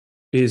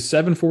is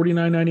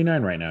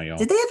 $749.99 right now, y'all.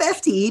 Did they have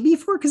FDE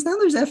before? Because now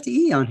there's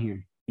FDE on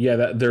here.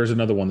 Yeah, there's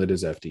another one that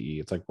is FDE.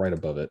 It's like right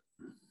above it.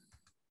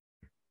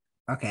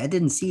 Okay, I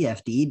didn't see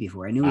FDE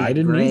before. I knew we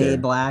had gray,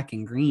 black,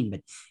 and green,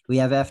 but we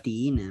have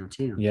FDE now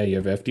too. Yeah, you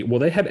have FDE.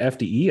 Well, they had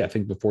FDE, I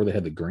think, before they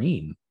had the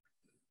green.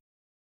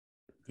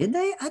 Did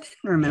they? I didn't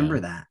remember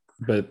that.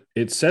 But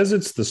it says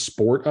it's the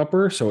sport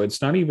upper, so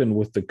it's not even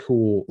with the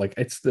cool. Like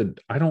I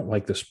don't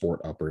like the sport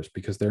uppers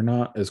because they're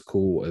not as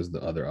cool as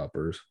the other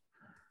uppers.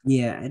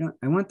 Yeah,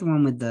 I want the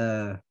one with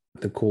the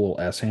cool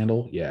S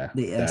handle. Yeah,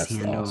 the S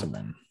handle. The awesome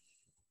one.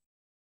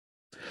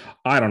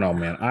 I don't know,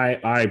 man.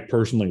 I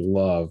personally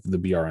love the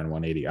BRN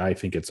 180. I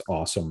think it's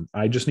awesome.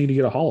 I just need to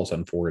get a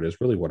holosun for it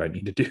is really what I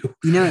need to do.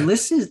 You know,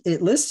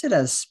 it listed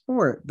as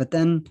sport, but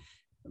then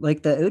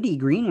like the OD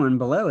green one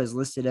below is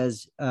listed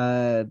as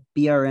BRN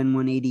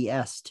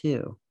 180S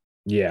too.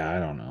 Yeah, I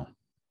don't know.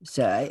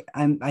 So I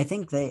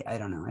think I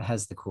don't know. It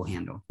has the cool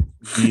handle.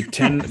 The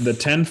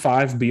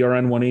 10.5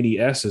 BRN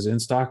 180S is in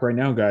stock right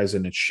now, guys,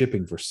 and it's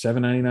shipping for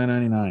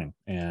 $799.99,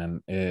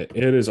 and it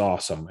is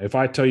awesome. If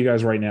I tell you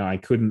guys right now, I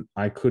couldn't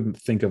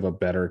think of a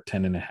better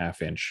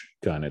 10.5-inch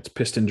gun. It's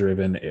piston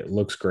driven. It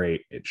looks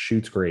great. It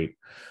shoots great.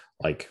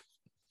 Like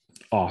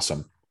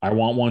awesome. I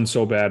want one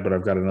so bad, but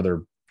I've got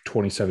another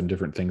 27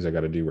 different things I got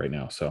to do right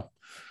now. So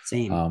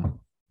same on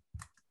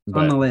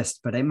the list,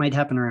 but it might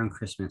happen around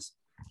Christmas.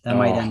 That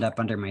might end up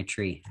under my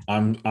tree.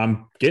 I'm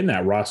getting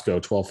that Roscoe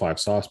 12.5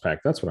 sauce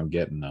pack. That's what I'm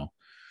getting though.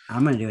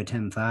 I'm gonna do a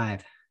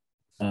 10.5.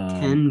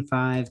 10.5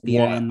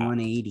 BRN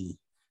 180.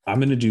 I'm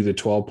gonna do the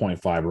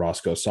 12.5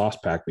 Roscoe sauce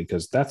pack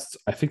because that's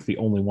I think the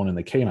only one in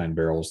the K9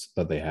 barrels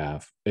that they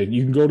have.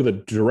 You can go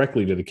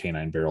directly to the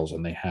K9 barrels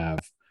and they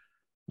have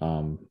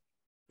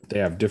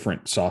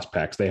different sauce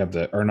packs. They have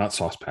not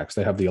sauce packs.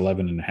 They have the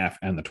 11.5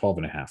 and the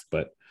 12.5.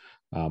 But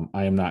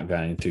I am not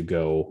going to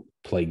go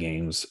play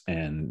games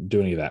and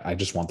do any of that. I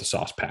just want the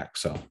sauce pack.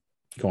 So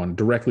going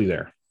directly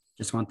there.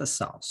 Just want the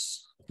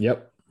sauce.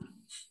 Yep.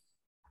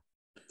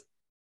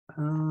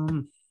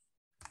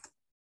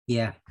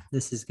 Yeah,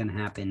 this is gonna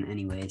happen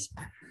anyways.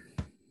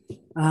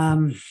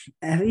 Have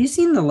you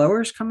seen the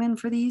lowers come in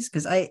for these?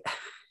 Because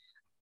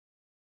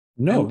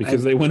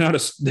because they went out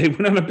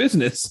of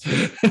business.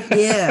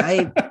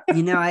 Yeah,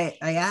 I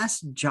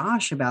asked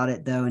Josh about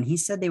it though, and he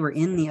said they were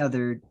in the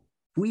other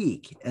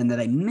week and that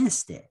I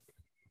missed it.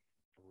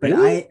 But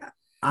really?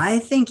 I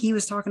think he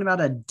was talking about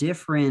a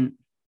different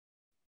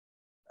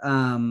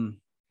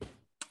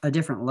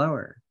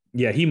lower.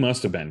 Yeah, he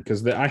must have been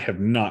because I have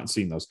not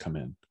seen those come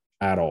in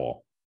at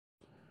all.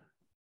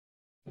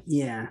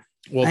 Yeah.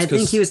 Well, it's I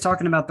think he because was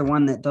talking about the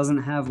one that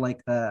doesn't have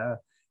like I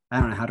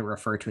don't know how to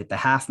refer to it, the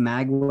half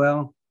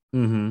magwell.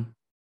 mm-hmm.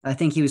 I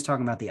think he was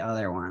talking about the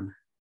other one.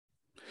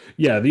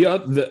 Yeah,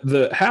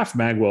 the half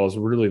magwell is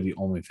really the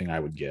only thing I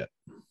would get.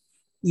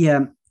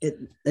 Yeah,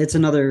 it's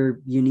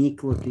another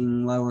unique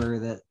looking lower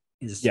that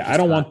is Yeah, just hot. I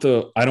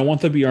don't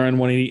want the BRN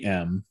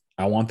 180M.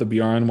 I want the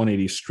BRN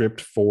 180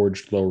 stripped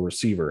forged lower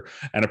receiver.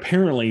 And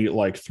apparently,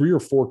 like 3 or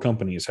 4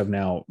 companies have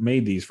now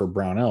made these for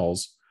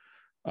Brownells.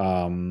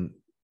 Um,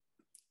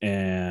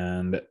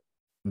 and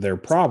their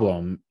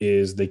problem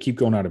is they keep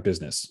going out of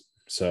business.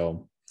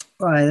 So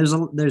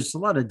Well, there's a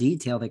lot of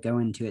detail that go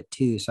into it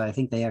too. So I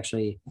think they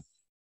actually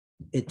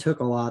it took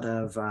a lot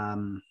of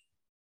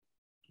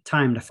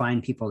time to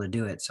find people to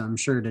do it. So I'm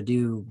sure to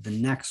do the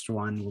next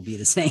one will be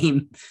the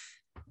same.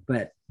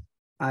 But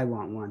I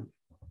want one.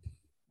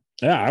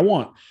 yeah, I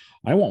want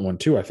one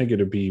too. I think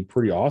it'd be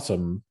pretty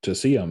awesome to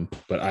see them.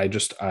 But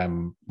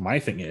I'm my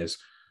thing is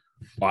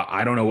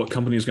I don't know what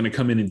company is going to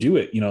come in and do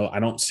it. You know, I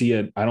don't see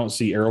it. I don't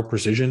see Aero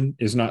Precision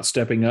is not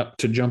stepping up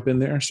to jump in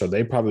there. So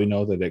they probably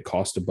know that it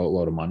costs a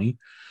boatload of money.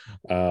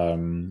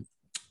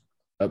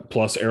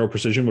 Plus Aero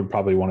Precision would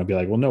probably want to be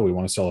like, well, no, we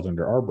want to sell it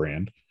under our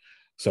brand.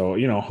 So,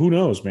 you know, who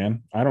knows,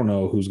 man? I don't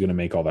know who's going to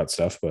make all that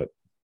stuff, but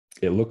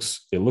it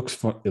looks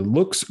fun. It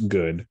looks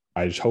good.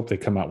 I just hope they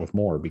come out with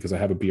more because I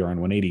have a BRN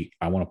 180.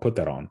 I want to put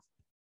that on.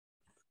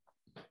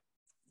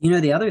 You know,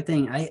 the other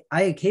thing,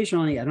 I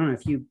occasionally, I don't know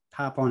if you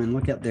pop on and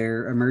look at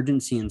their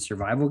emergency and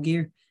survival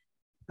gear,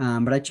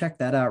 but I check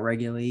that out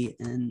regularly.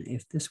 And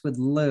if this would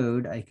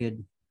load, I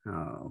could,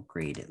 oh,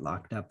 great, it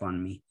locked up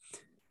on me.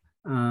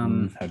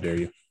 How dare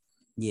you?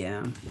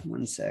 Yeah,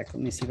 one sec.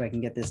 Let me see if I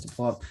can get this to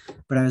pull up.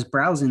 But I was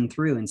browsing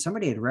through and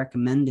somebody had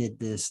recommended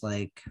this,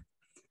 like,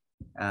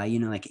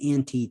 like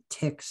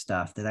anti-tick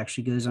stuff that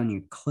actually goes on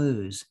your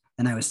clothes.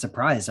 And I was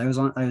surprised. I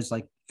was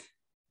like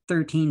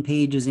 13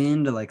 pages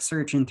into like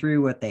searching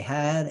through what they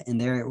had,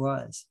 and there it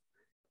was.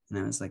 And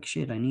I was like,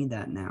 shit, I need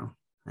that now.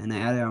 And I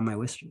added it on my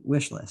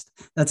wish list.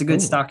 That's a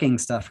good stocking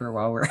stuffer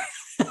while we're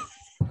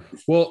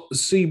well,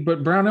 see,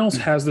 but Brownells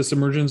has this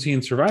emergency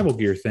and survival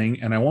gear thing,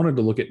 and I wanted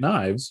to look at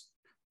knives.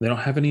 They don't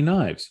have any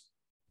knives.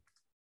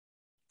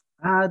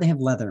 They have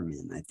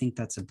Leatherman. I think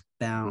that's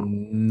about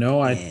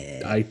no.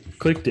 I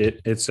clicked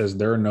it. It says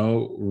there are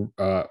no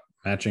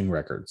matching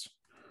records.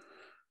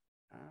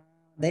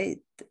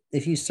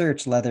 If you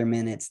search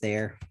Leatherman, it's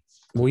there.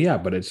 Well, yeah,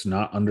 but it's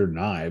not under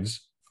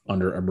knives,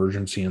 under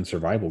emergency and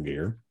survival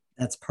gear.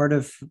 That's part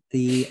of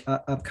the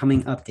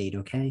upcoming update.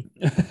 Okay.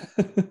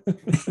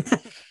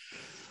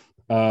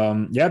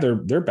 Yeah,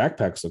 their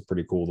backpacks look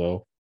pretty cool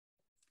though.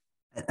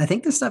 I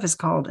think this stuff is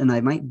called, and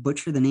I might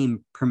butcher the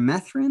name,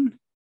 permethrin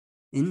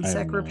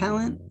insect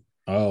repellent.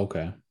 Oh,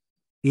 okay.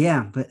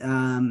 Yeah, but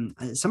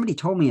somebody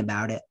told me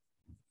about it.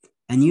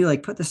 And you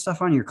like put the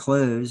stuff on your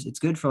clothes. It's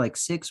good for like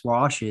 6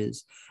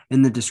 washes.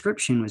 And the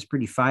description was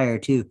pretty fire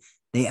too.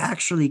 They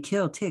actually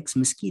kill ticks,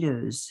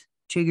 mosquitoes,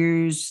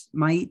 chiggers,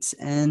 mites,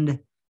 and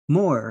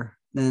more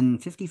than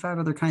 55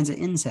 other kinds of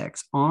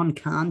insects on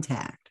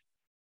contact.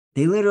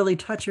 They literally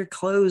touch your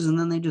clothes and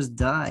then they just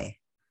die.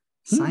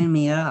 Sign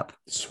me up.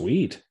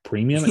 Sweet.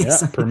 Premium.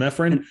 Yes. Yeah.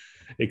 Permethrin.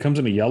 It comes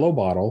in a yellow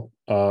bottle.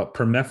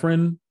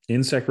 Permethrin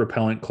insect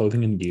repellent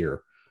clothing and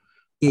gear.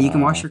 Yeah, you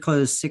can wash your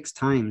clothes 6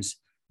 times.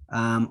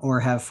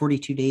 Or have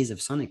 42 days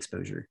of sun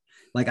exposure.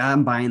 Like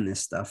I'm buying this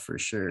stuff for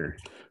sure.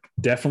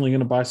 Definitely going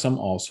to buy some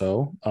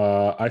also.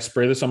 I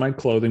spray this on my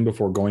clothing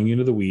before going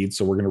into the weeds.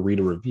 So we're going to read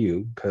a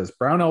review because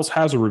Brownells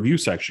has a review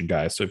section,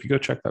 guys. So if you go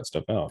check that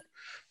stuff out,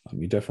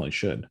 you definitely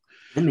should.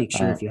 And make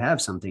sure if you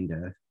have something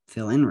to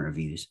fill in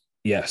reviews.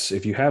 Yes.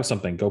 If you have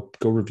something, go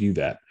review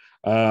that.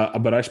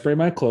 But I spray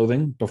my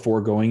clothing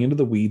before going into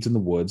the weeds in the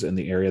woods in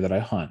the area that I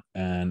hunt,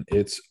 and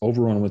it's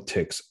overrun with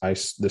ticks.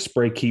 The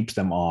spray keeps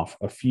them off.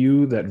 A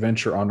few that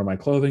venture onto my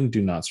clothing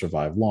do not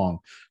survive long.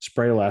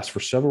 Spray lasts for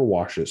several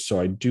washes, so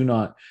I do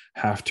not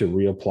have to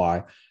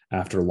reapply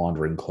after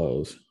laundering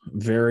clothes.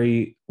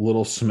 Very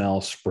little smell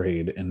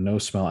sprayed and no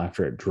smell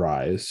after it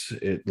dries.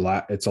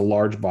 It's a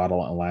large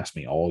bottle and lasts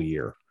me all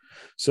year.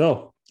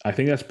 So I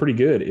think that's pretty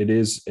good. It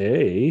is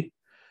a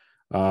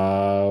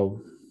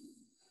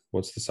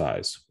what's the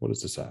size? What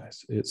is the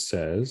size? It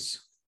says.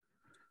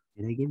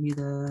 Did I give you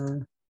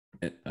the?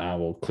 I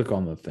will click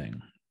on the thing.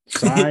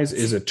 Size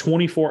is a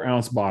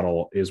 24-ounce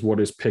bottle, is what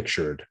is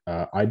pictured.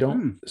 I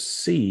don't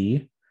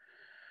see.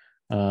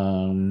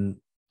 I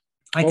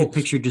could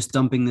picture just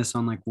dumping this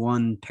on like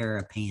one pair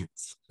of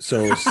pants.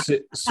 So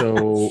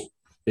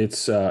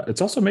it's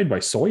also made by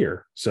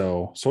Sawyer.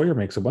 So Sawyer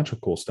makes a bunch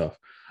of cool stuff.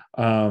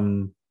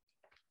 I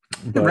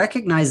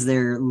recognize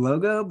their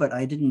logo, but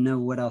I didn't know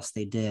what else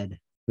they did.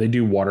 They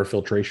do water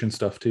filtration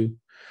stuff too.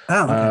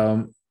 Oh,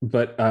 okay.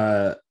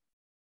 But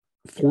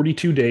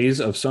 42 days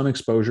of sun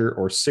exposure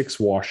or 6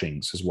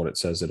 washings is what it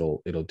says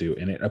it'll do,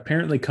 and it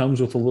apparently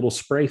comes with a little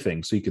spray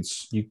thing, so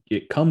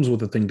it comes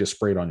with a thing to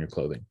spray it on your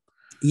clothing.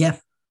 Yeah.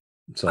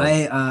 So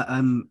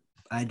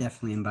I I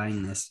definitely am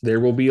buying this. There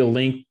will be a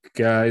link,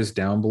 guys,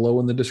 down below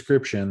in the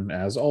description,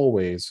 as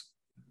always.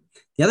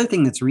 The other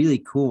thing that's really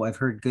cool, I've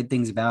heard good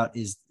things about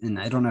is, and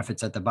I don't know if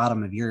it's at the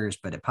bottom of yours,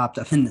 but it popped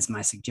up in this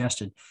my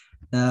suggestion.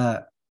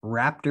 The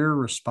Raptor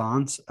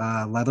Response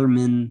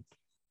Leatherman,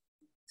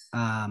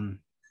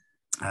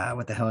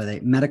 what the hell are they?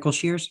 Medical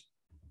shears.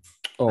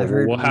 Oh, I've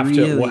well,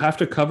 heard we'll have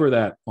to cover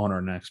that on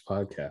our next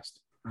podcast.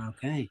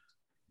 Okay.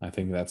 I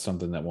think that's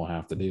something that we'll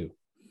have to do.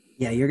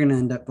 Yeah, you're gonna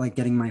end up like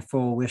getting my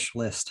full wish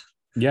list.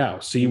 Yeah.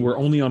 See, we're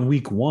only on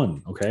week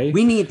 1. Okay.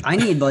 We need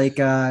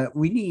Brownells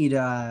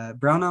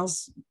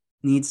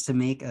needs to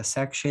make a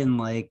section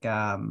like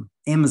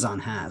Amazon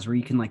has where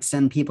you can like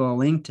send people a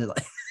link to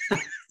like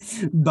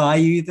buy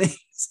you things.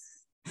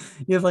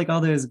 You have like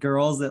all those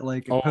girls that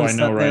like post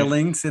up their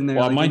links in their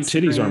well, like, my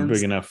Instagrams. titties aren't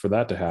big enough for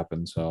that to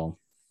happen. So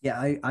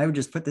yeah, I would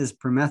just put this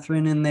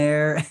permethrin in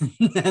there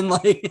and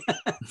like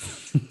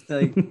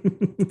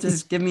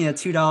just give me a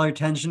 $2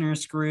 tensioner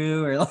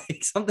screw or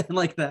like something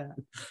like that.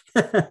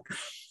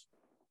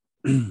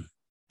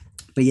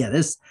 But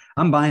yeah,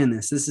 I'm buying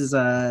this. This is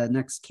a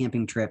next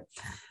camping trip.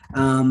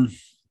 I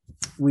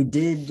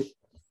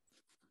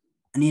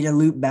need to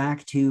loop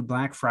back to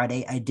Black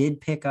Friday. I did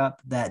pick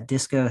up that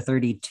Disco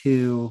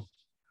 32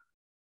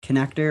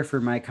 connector for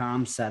my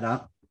comm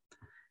setup.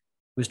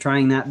 Was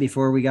trying that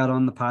before we got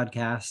on the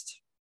podcast.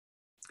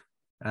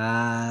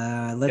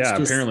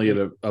 Apparently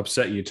it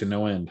upset you to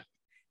no end.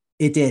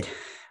 It did.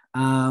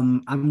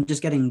 I'm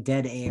just getting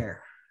dead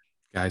air.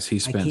 Guys, he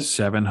spent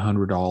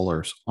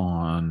 $700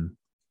 on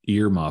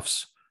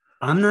earmuffs.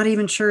 I'm not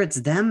even sure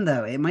it's them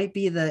though.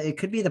 It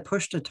could be the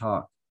push to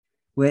talk.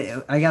 Wait,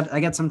 I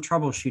got some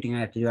troubleshooting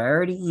I have to do. I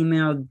already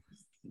emailed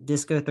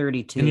Disco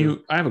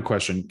 32. I have a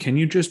question. Can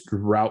you just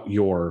route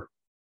your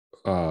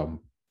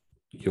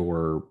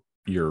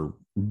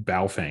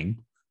Baofeng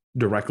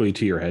directly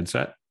to your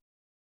headset?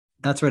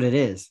 That's what it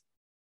is.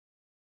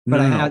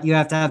 But you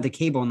have to have the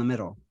cable in the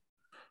middle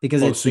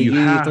because it's the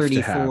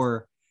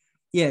U34.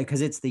 Yeah,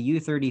 because it's the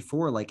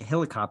U34, like a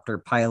helicopter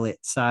pilot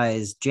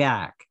size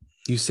jack.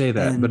 You say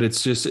that, but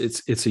it's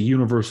a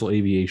universal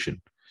aviation.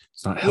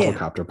 It's not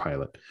helicopter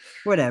pilot.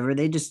 Whatever.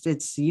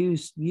 It's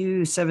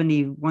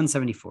U70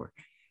 174.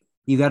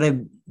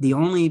 The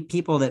only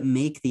people that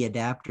make the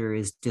adapter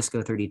is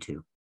Disco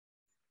 32.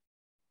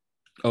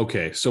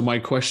 Okay, so my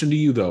question to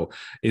you though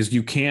is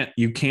you can't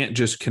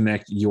just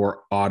connect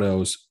your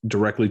autos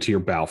directly to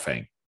your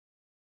Baofeng.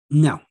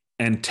 No.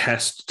 And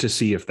test to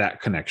see if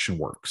that connection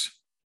works.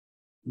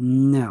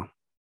 No.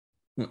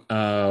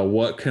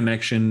 What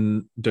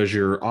connection does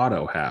your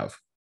auto have?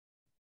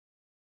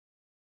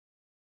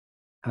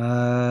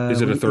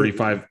 Is it a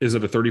 35? Is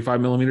it a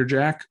 35 millimeter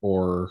jack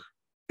or?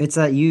 It's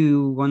that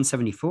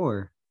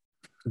U174.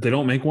 They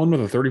don't make one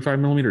with a 35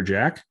 millimeter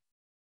jack?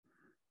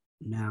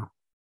 No.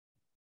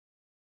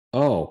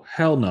 Oh,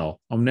 hell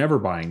no. I'm never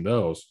buying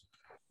those.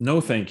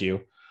 No, thank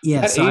you.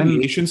 Yeah, that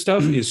aviation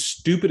stuff is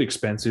stupid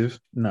expensive.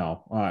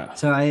 No.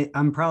 So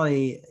I'm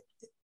probably,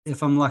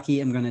 if I'm lucky,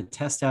 I'm going to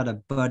test out a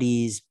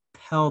buddy's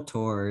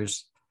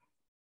Peltors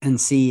and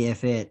see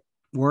if it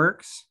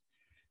works.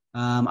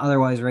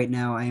 Otherwise, right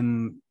now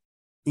I'm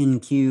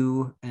in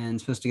queue and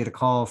supposed to get a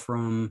call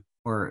from,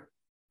 or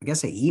I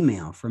guess an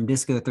email from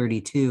Disco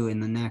 32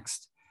 in the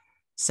next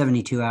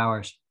 72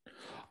 hours.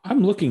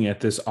 I'm looking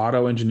at this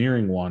auto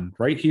engineering one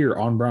right here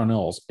on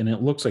Brownells, and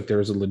it looks like there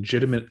is a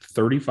legitimate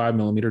 35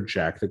 millimeter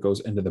jack that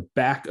goes into the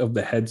back of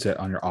the headset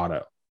on your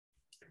auto.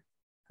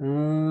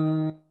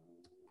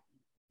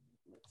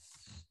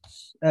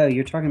 Oh,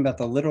 you're talking about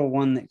the little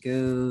one that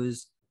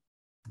goes.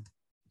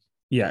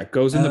 Yeah, it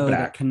goes in the back.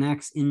 That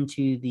connects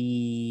into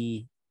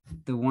the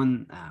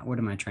one. What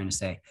am I trying to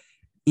say?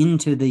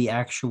 Into the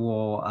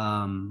actual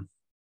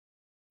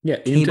into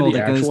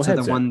the actual headset.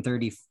 The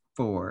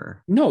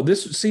 134. No,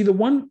 the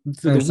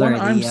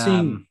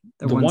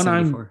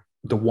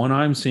one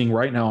I'm seeing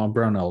right now on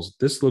Brownells,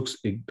 this looks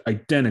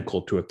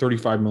identical to a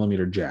 35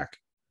 millimeter jack.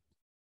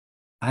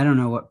 I don't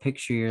know what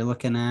picture you're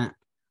looking at.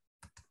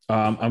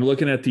 I'm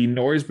looking at the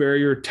noise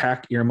barrier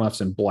tack earmuffs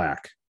in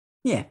black.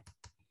 Yeah.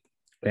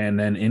 And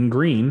then in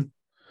green,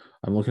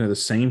 I'm looking at the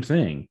same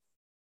thing.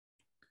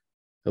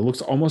 It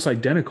looks almost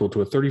identical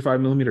to a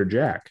 35 millimeter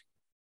jack.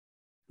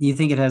 You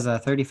think it has a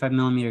 35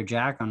 millimeter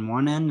jack on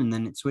one end and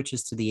then it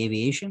switches to the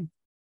aviation?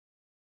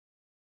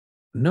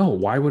 No,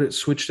 why would it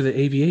switch to the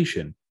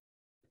aviation?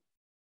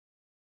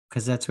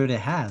 Because that's what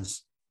it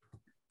has.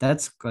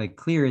 That's like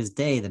clear as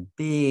day, the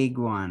big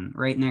one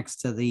right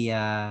next to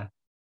the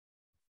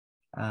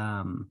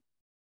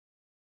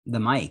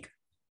mic.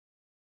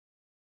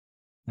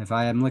 If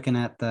I am looking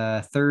at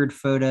the third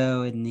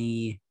photo in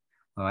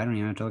I don't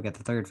even have to look at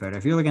the third photo.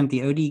 If you're looking at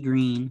the OD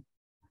Green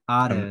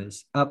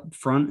autos up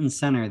front and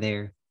center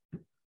there,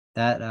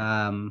 that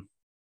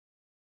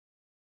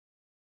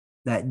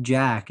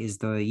jack is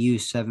the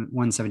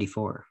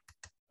U174.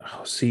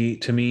 Oh, see,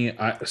 to me,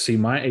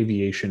 my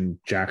aviation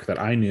jack that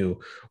I knew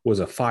was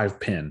a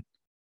 5-pin.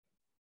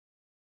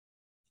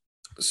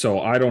 So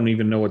I don't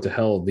even know what the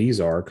hell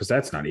these are because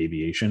that's not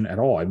aviation at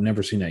all. I've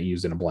never seen that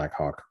used in a Black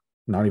Hawk,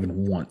 not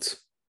even once.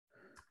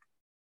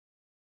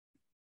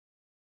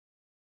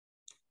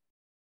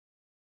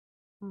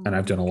 And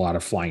I've done a lot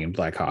of flying in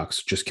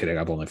Blackhawks. Just kidding.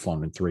 I've only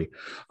flown in 3.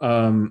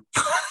 But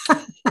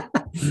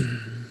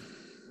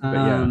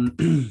yeah.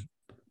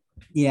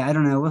 Yeah, I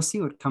don't know. We'll see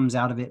what comes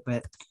out of it,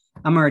 but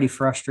I'm already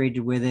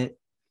frustrated with it.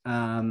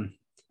 So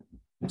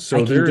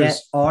I can get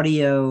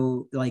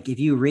audio, like if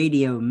you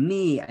radio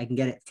me, I can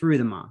get it through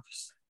the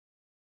muffs.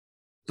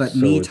 But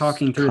me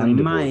talking through the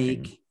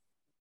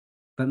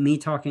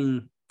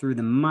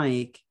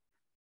mic,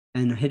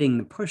 and hitting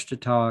the push to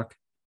talk,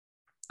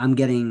 I'm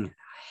getting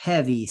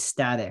heavy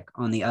static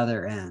on the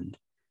other end,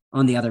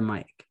 on the other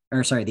mic,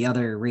 or sorry, the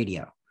other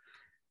radio.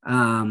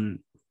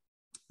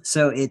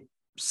 So it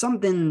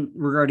something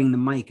regarding the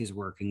mic is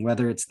working,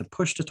 whether it's the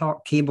push to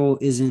talk cable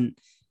isn't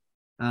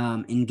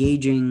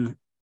engaging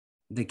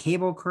the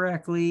cable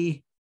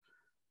correctly,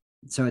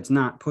 so it's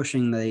not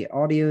pushing the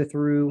audio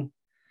through.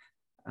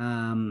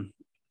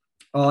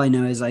 All I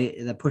know is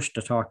the push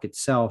to talk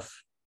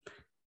itself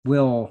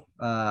will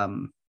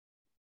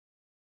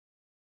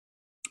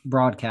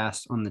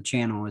broadcast on the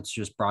channel. It's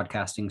just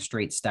broadcasting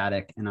straight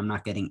static, and I'm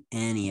not getting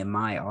any of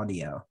my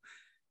audio,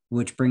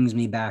 which brings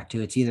me back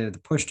to it's either the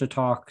push to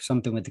talk,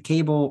 something with the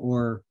cable,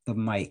 or the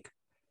mic.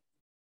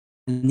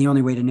 And the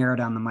only way to narrow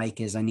down the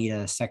mic is I need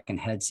a second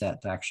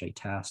headset to actually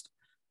test.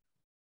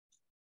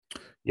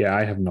 Yeah,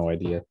 I have no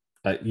idea.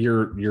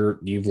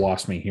 You've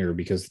lost me here,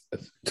 because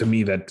to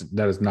me that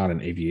is not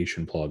an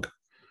aviation plug.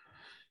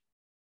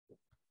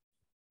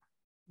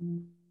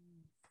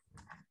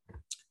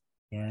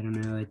 Yeah, I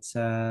don't know. It's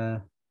I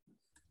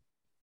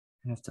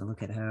have to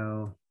look at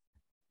how.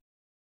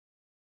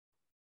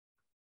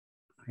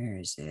 Where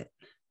is it?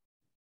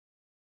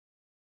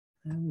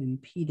 Low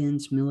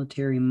impedance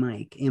military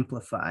mic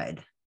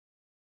amplified.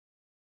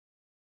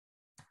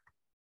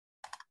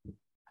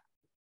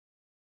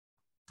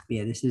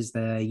 Yeah, this is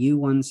the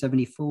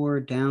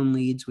U-174 down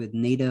leads with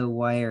NATO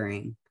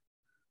wiring.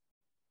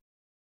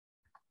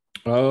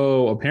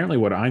 Oh, apparently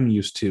what I'm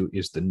used to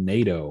is the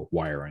NATO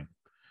wiring.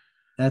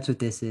 That's what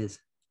this is.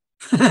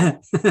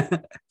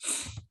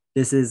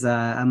 This is,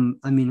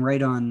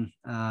 right on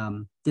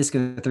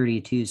Disco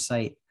 32's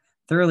site.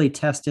 Thoroughly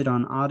tested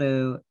on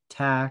auto,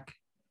 TAC,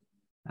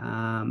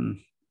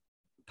 Peltors,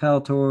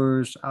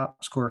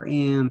 OpsCore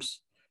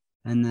amps,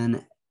 and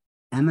then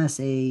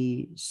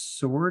MSA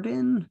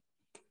Sordin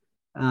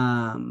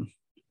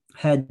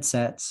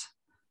headsets.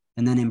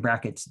 And then in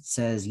brackets, it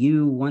says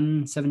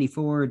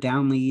U-174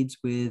 down leads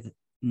with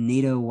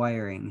NATO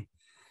wiring.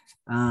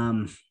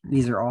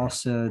 These are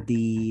also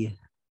the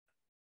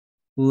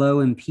low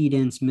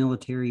impedance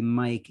military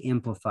mic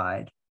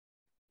amplified.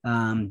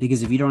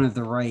 Because if you don't have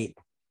the right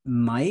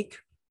mic,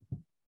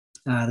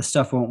 the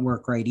stuff won't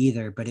work right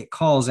either, but it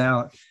calls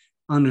out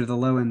under the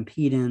low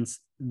impedance,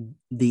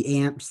 the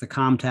amps, the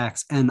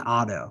Comtacs, and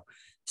auto.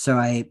 So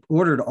I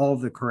ordered all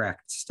the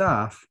correct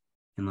stuff,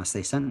 unless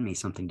they sent me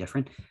something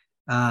different.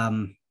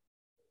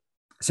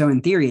 So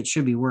in theory, it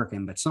should be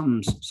working, but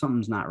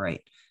something's not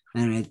right.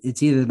 And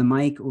it's either the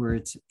mic or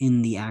it's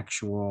in the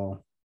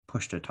actual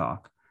push to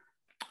talk.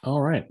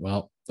 All right.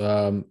 Well,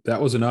 that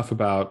was enough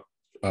about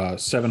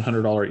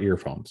 $700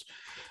 earphones.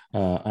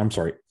 I'm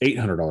sorry,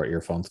 $800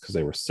 earphones, because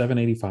they were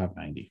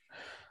 $785.90.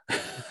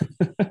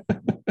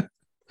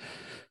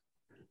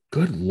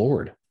 Good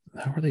Lord.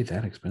 How are they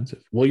that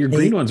expensive? Well, your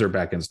green ones are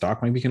back in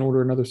stock. Maybe you can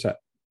order another set.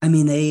 I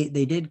mean,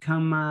 they did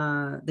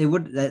come.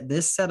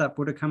 This setup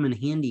would have come in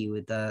handy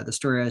with the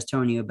story I was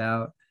telling you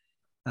about.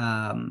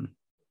 2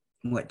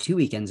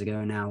 weekends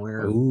ago now,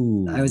 where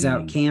I was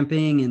out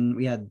camping and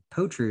we had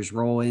poachers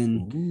roll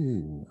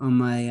in on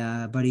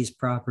my buddy's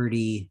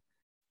property,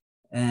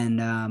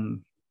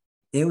 and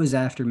it was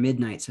after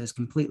midnight, so it's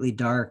completely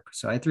dark.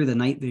 So I threw the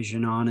night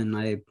vision on and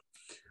I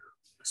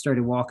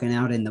started walking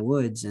out in the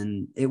woods,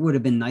 and it would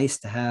have been nice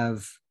to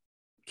have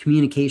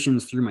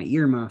communications through my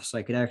earmuffs so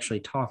I could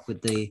actually talk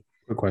with Good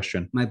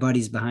question. my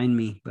buddies behind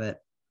me. But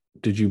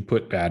did you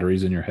put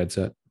batteries in your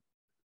headset?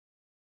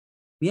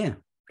 Yeah.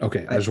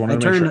 Okay, I just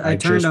wanted to make sure. I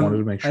turned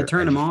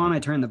them on. I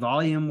turned the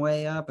volume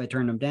way up. I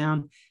turned them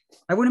down.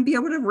 I wouldn't be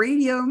able to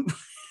radio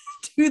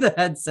to the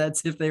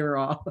headsets if they were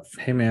off.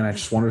 Hey man, I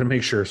just wanted to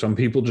make sure. Some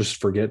people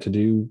just forget to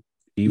do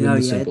even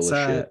the simplest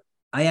shit.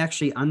 I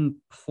actually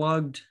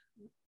unplugged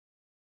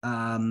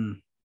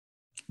the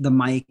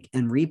mic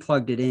and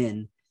replugged it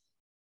in.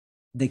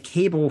 The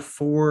cable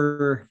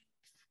for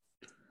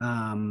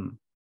the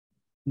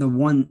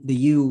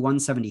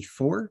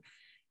U-174,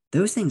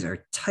 those things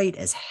are tight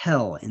as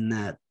hell in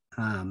that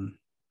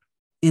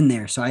in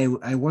there. So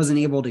I wasn't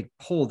able to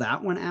pull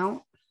that one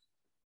out.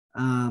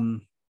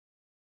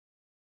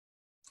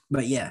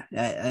 But yeah,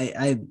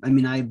 I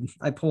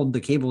pulled the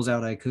cables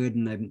out I could,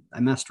 and I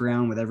messed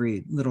around with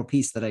every little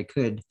piece that I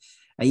could.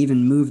 I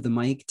even moved the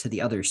mic to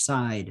the other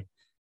side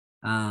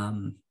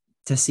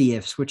to see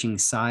if switching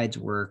sides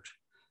worked.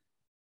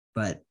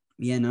 But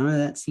yeah, none of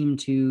that seemed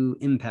to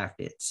impact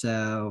it.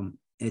 So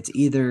it's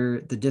either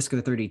the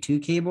Disco 32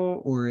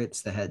 cable or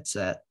it's the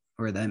headset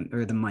or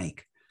the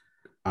mic.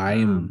 I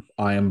am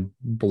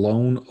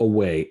blown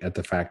away at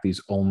the fact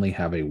these only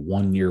have a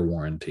 1-year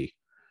warranty.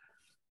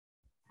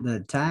 The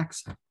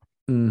tax?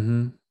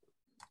 Mm-hmm.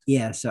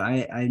 Yeah, so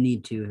I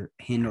need to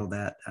handle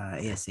that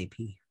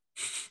ASAP.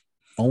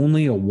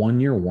 Only a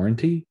 1 year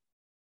warranty?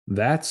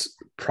 That's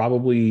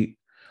probably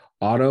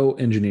auto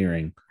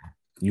engineering.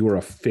 You are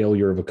a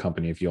failure of a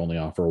company if you only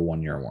offer a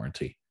 1 year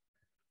warranty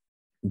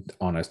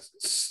on a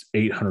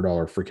 $800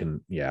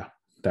 freaking, yeah.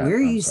 Where That, are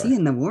I'm you sorry.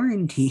 seeing the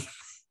warranty?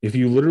 If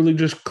you literally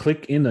just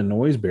click in the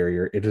noise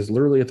barrier, it is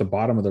literally at the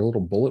bottom of the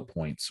little bullet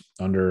points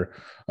under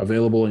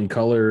available in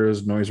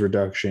colors, noise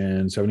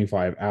reduction,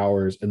 75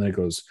 hours. And then it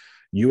goes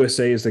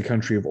USA is the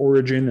country of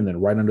origin. And then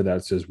right under that,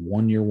 it says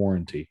 1 year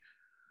warranty.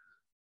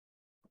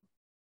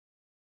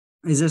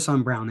 Is this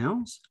on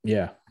Brownells?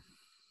 Yeah.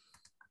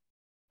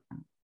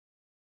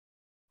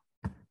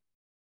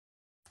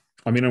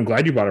 I mean, I'm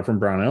glad you bought it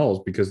from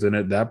Brownells because then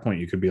at that point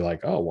you could be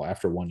like, oh, well,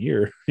 after 1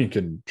 year, you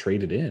can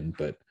trade it in.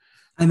 But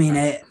I mean,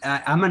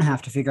 I'm going to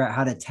have to figure out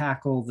how to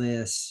tackle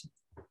this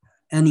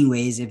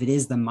anyways. If it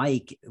is the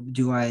mic,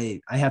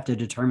 I have to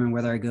determine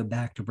whether I go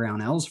back to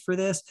Brownells for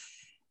this.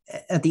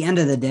 At the end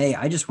of the day,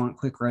 I just want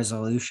quick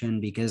resolution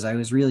because I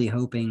was really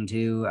hoping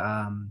to,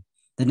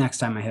 the next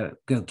time I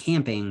go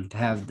camping, to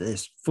have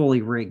this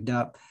fully rigged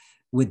up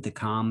with the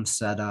comm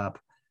set up.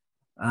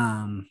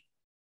 And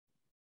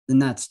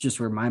that's just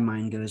where my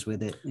mind goes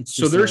with it. It's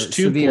just so there's a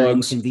two severe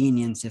plugs.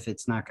 inconvenience if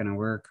it's not going to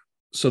work.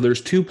 So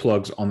there's two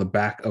plugs on the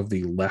back of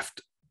the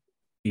left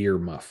ear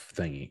muff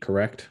thingy,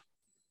 correct?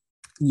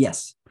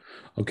 Yes.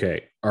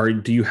 Okay.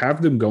 Do you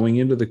have them going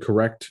into the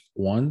correct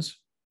ones?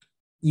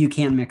 You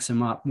can't mix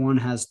them up. One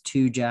has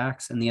two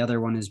jacks and the other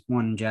one is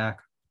one jack.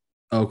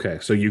 Okay.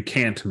 So you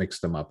can't mix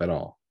them up at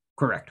all.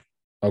 Correct.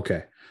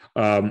 Okay.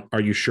 Are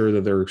you sure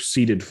that they're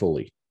seated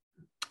fully?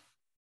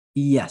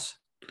 Yes.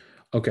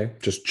 Okay.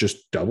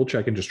 Just double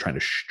checking, just trying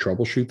to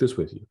troubleshoot this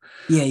with you.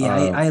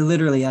 Yeah. I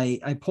literally,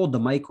 I pulled the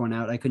mic one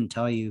out. I couldn't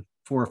tell you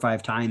 4 or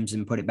 5 times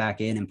and put it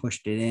back in and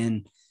pushed it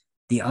in.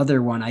 The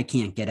other one, I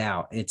can't get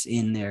out. It's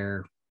in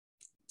there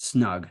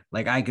snug.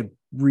 Like I could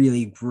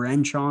really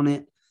wrench on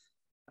it.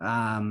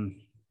 But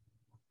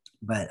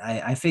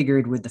I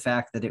figured with the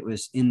fact that it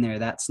was in there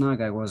that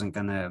snug, I wasn't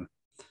gonna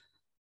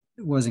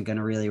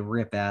really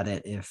rip at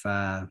it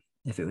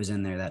if it was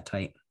in there that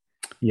tight.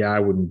 Yeah, I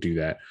wouldn't do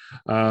that.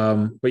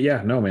 But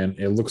yeah, no, man,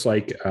 it looks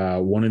like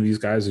one of these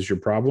guys is your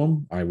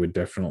problem. I would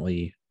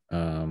definitely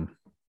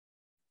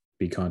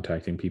be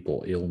contacting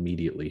people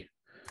immediately.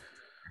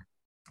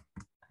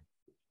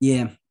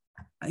 Yeah.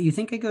 You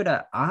think I go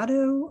to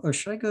Otto or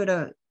should I go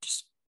to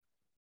just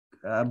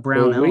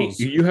Brownells? Well, wait,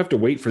 you have to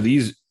wait for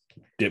these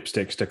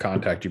dipsticks to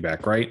contact you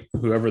back, right?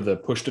 Whoever the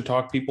push to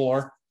talk people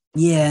are.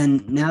 Yeah,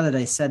 and now that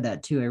I said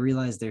that too, I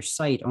realized their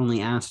site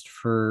only asked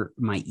for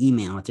my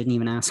email. It didn't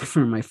even ask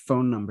for my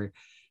phone number,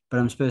 but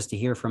I'm supposed to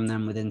hear from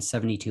them within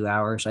 72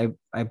 hours.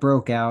 I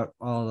broke out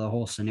all the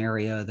whole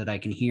scenario that I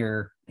can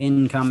hear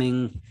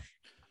incoming,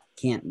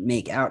 can't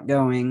make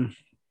outgoing.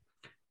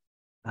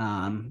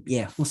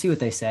 Yeah, we'll see what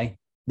they say.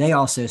 They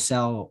also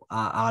sell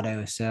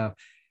Otto, so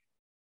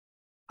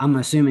I'm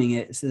assuming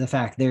it's the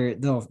fact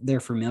they're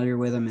familiar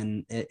with them,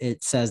 and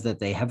it says that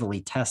they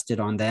heavily tested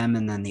on them,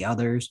 and then the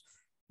others,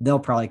 they'll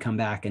probably come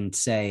back and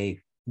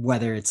say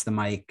whether it's the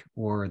mic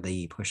or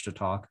the push to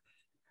talk.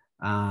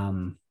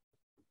 But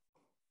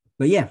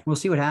yeah, we'll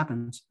see what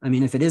happens. I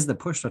mean, if it is the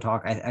push to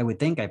talk, I would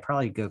think I'd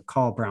probably go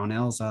call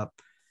Brownells up,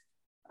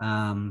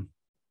 and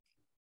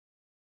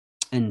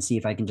see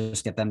if I can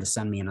just get them to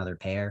send me another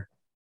pair.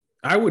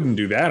 I wouldn't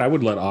do that. I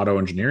would let Auto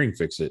Engineering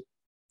fix it.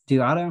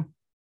 Do Otto?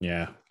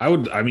 Yeah, I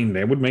would. I mean,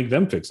 they would make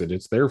them fix it.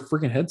 It's their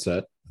freaking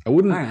headset. I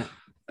wouldn't. All right.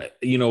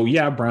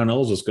 Yeah,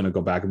 Brownells is going to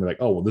go back and be like,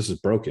 oh, well, this is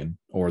broken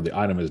or the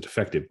item is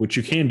defective, which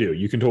you can do.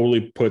 You can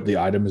totally put the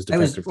item is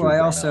defective.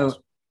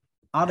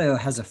 Otto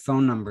has a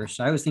phone number.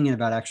 So I was thinking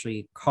about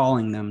actually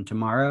calling them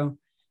tomorrow.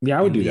 Yeah,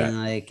 I would do that.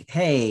 Like,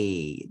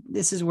 hey,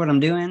 this is what I'm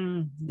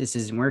doing. This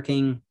isn't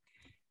working.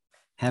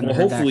 Haven't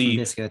heard back from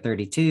Disco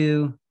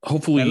 32.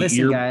 Hopefully,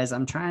 listen, guys,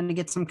 I'm trying to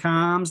get some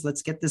comms.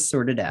 Let's get this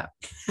sorted out.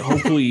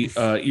 Hopefully,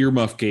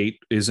 earmuff gate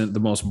isn't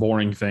the most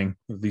boring thing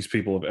these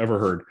people have ever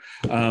heard.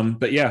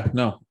 But yeah,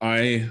 no,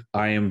 I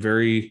am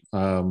very.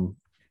 I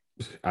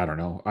don't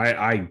know.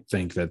 I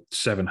think that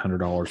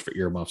 $700 for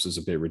earmuffs is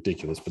a bit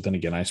ridiculous. But then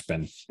again, I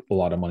spend a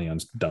lot of money on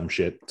dumb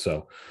shit.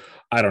 So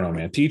I don't know,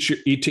 man. To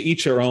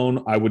each their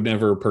own. I would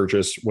never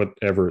purchase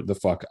whatever the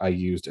fuck I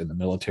used in the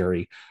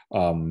military.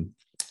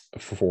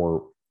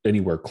 For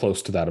anywhere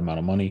close to that amount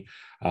of money.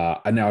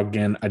 And now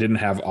again, I didn't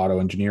have Auto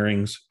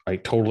Engineering's. I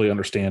totally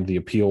understand the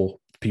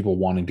appeal. People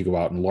wanting to go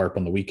out and LARP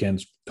on the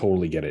weekends.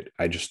 Totally get it.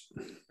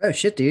 Oh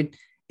shit, dude.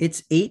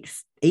 It's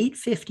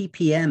 8:50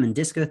 p.m. and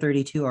Disco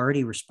 32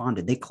 already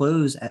responded. They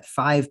close at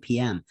 5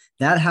 p.m.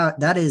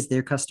 That is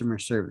their customer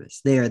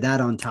service. They are that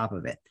on top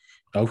of it.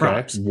 Okay.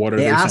 Props. What are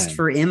they asked saying?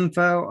 For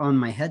info on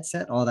my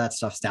headset. All that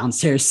stuff's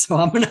downstairs, so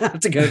I'm gonna have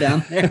to go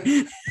down there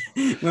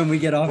when we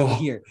get off of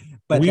here.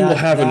 But we will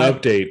have an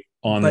update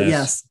on this. But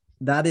yes,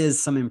 that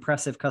is some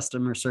impressive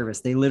customer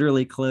service. They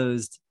literally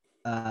closed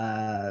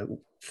over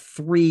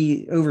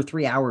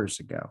 3 hours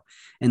ago,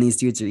 and these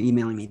dudes are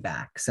emailing me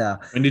back. So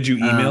when did you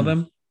email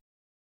them?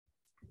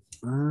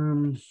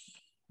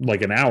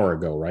 like an hour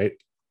ago, right?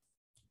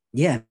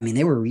 Yeah, I mean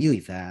they were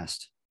really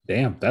fast.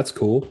 Damn, that's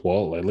cool.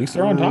 Well, at least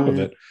they're on top of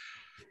it.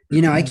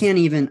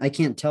 I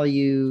can't tell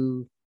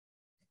you.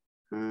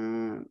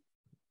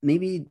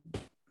 Maybe,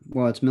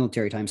 well, it's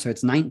military time, so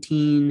it's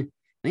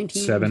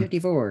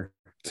 1954.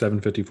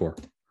 7:54.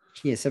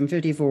 Yeah,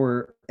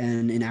 7:54,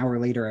 and an hour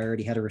later, I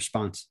already had a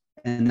response,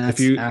 and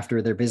that's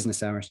after their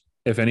business hours.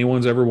 If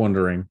anyone's ever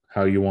wondering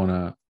how you want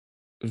to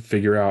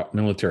figure out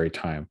military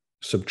time,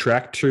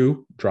 subtract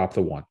 2, drop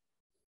the 1.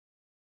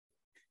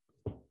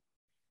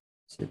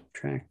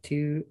 Subtract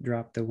 2,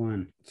 drop the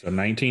 1. So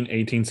 19,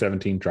 18,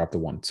 17, drop the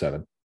 1,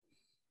 7.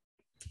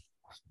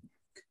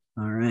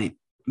 All right.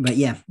 But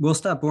yeah, we'll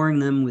stop boring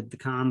them with the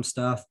comm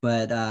stuff.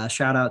 But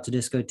shout out to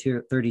Disco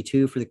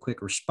 32 for the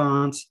quick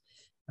response.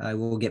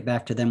 We'll get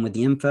back to them with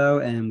the info,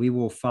 and we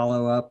will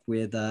follow up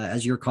with,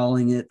 as you're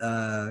calling it,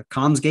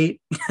 Commsgate.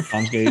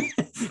 Commsgate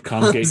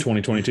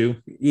 2022.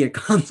 Yeah,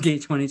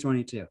 Commsgate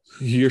 2022.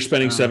 You're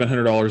spending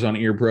 $700 on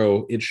Ear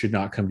Pro. It should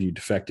not come to you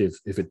defective.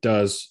 If it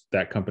does,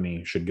 that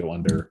company should go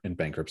under in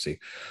bankruptcy.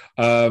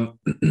 So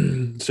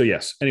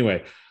yes.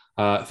 Anyway,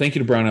 thank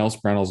you to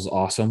Brownells. Brownells is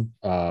awesome.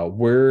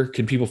 Where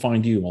can people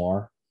find you,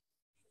 Millar?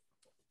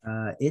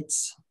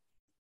 It's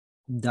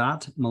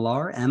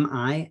 .Millar,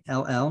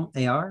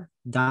 MILLAR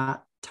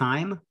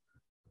 .time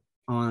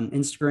on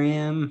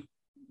Instagram,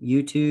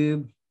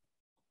 YouTube,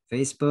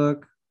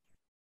 Facebook,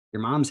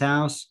 your mom's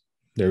house.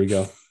 There we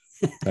go.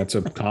 That's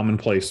a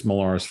commonplace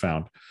Millar has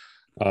found.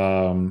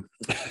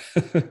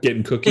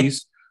 Getting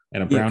cookies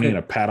and a brownie and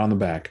a pat on the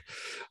back.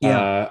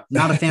 Yeah,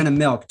 not a fan of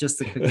milk, just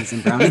the cookies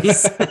and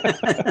brownies.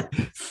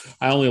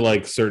 I only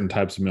like certain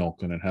types of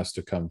milk, and it has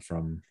to come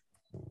from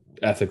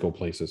ethical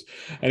places.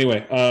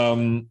 Anyway,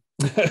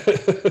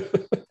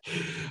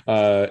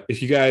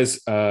 if you guys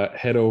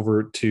head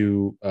over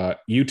to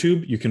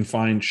YouTube, you can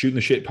find Shooting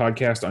the Shit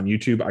podcast on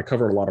YouTube. I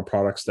cover a lot of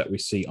products that we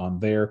see on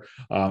there.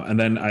 And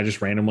then I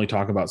just randomly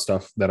talk about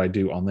stuff that I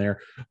do on there.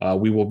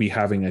 We will be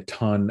having a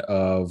ton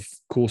of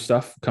cool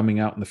stuff coming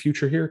out in the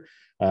future here.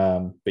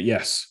 But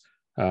yes,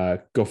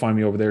 go find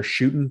me over there,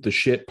 Shooting the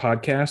Shit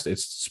podcast.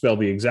 It's spelled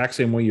the exact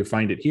same way you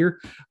find it here.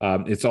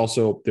 It's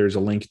also, there's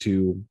a link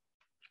to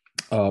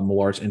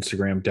Millar's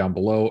Instagram down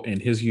below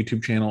and his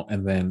YouTube channel.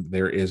 And then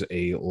there is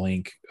a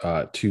link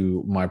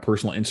to my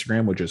personal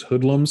Instagram, which is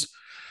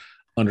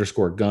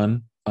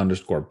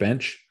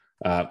hoodlums_gun_bench.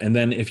 And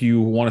then if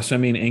you want to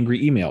send me an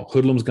angry email,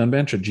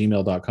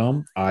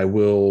 hoodlumsgunbench@gmail.com, I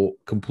will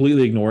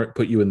completely ignore it,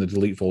 put you in the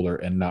delete folder,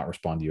 and not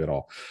respond to you at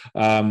all.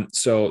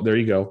 So there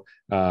you go.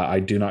 I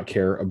do not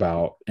care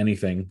about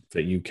anything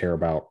that you care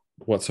about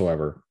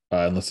whatsoever,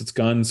 unless it's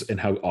guns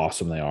and how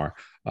awesome they are.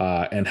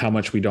 And how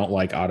much we don't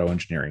like auto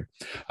engineering.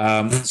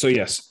 So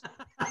yes,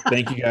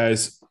 thank you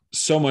guys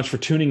so much for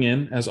tuning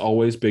in. As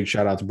always, big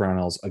shout out to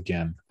Brownells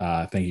again.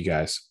 Thank you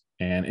guys,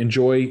 and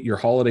enjoy your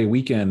holiday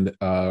weekend.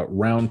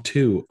 Round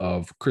 2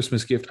 of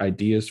Christmas gift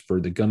ideas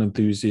for the gun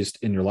enthusiast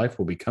in your life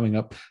will be coming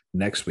up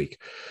next week.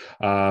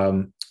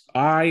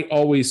 I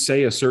always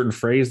say a certain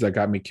phrase that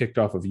got me kicked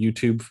off of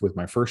YouTube with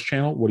my first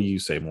channel. What do you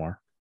say,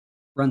 more?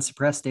 Run,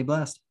 suppress, stay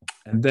blessed.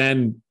 And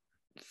then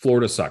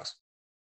Florida sucks.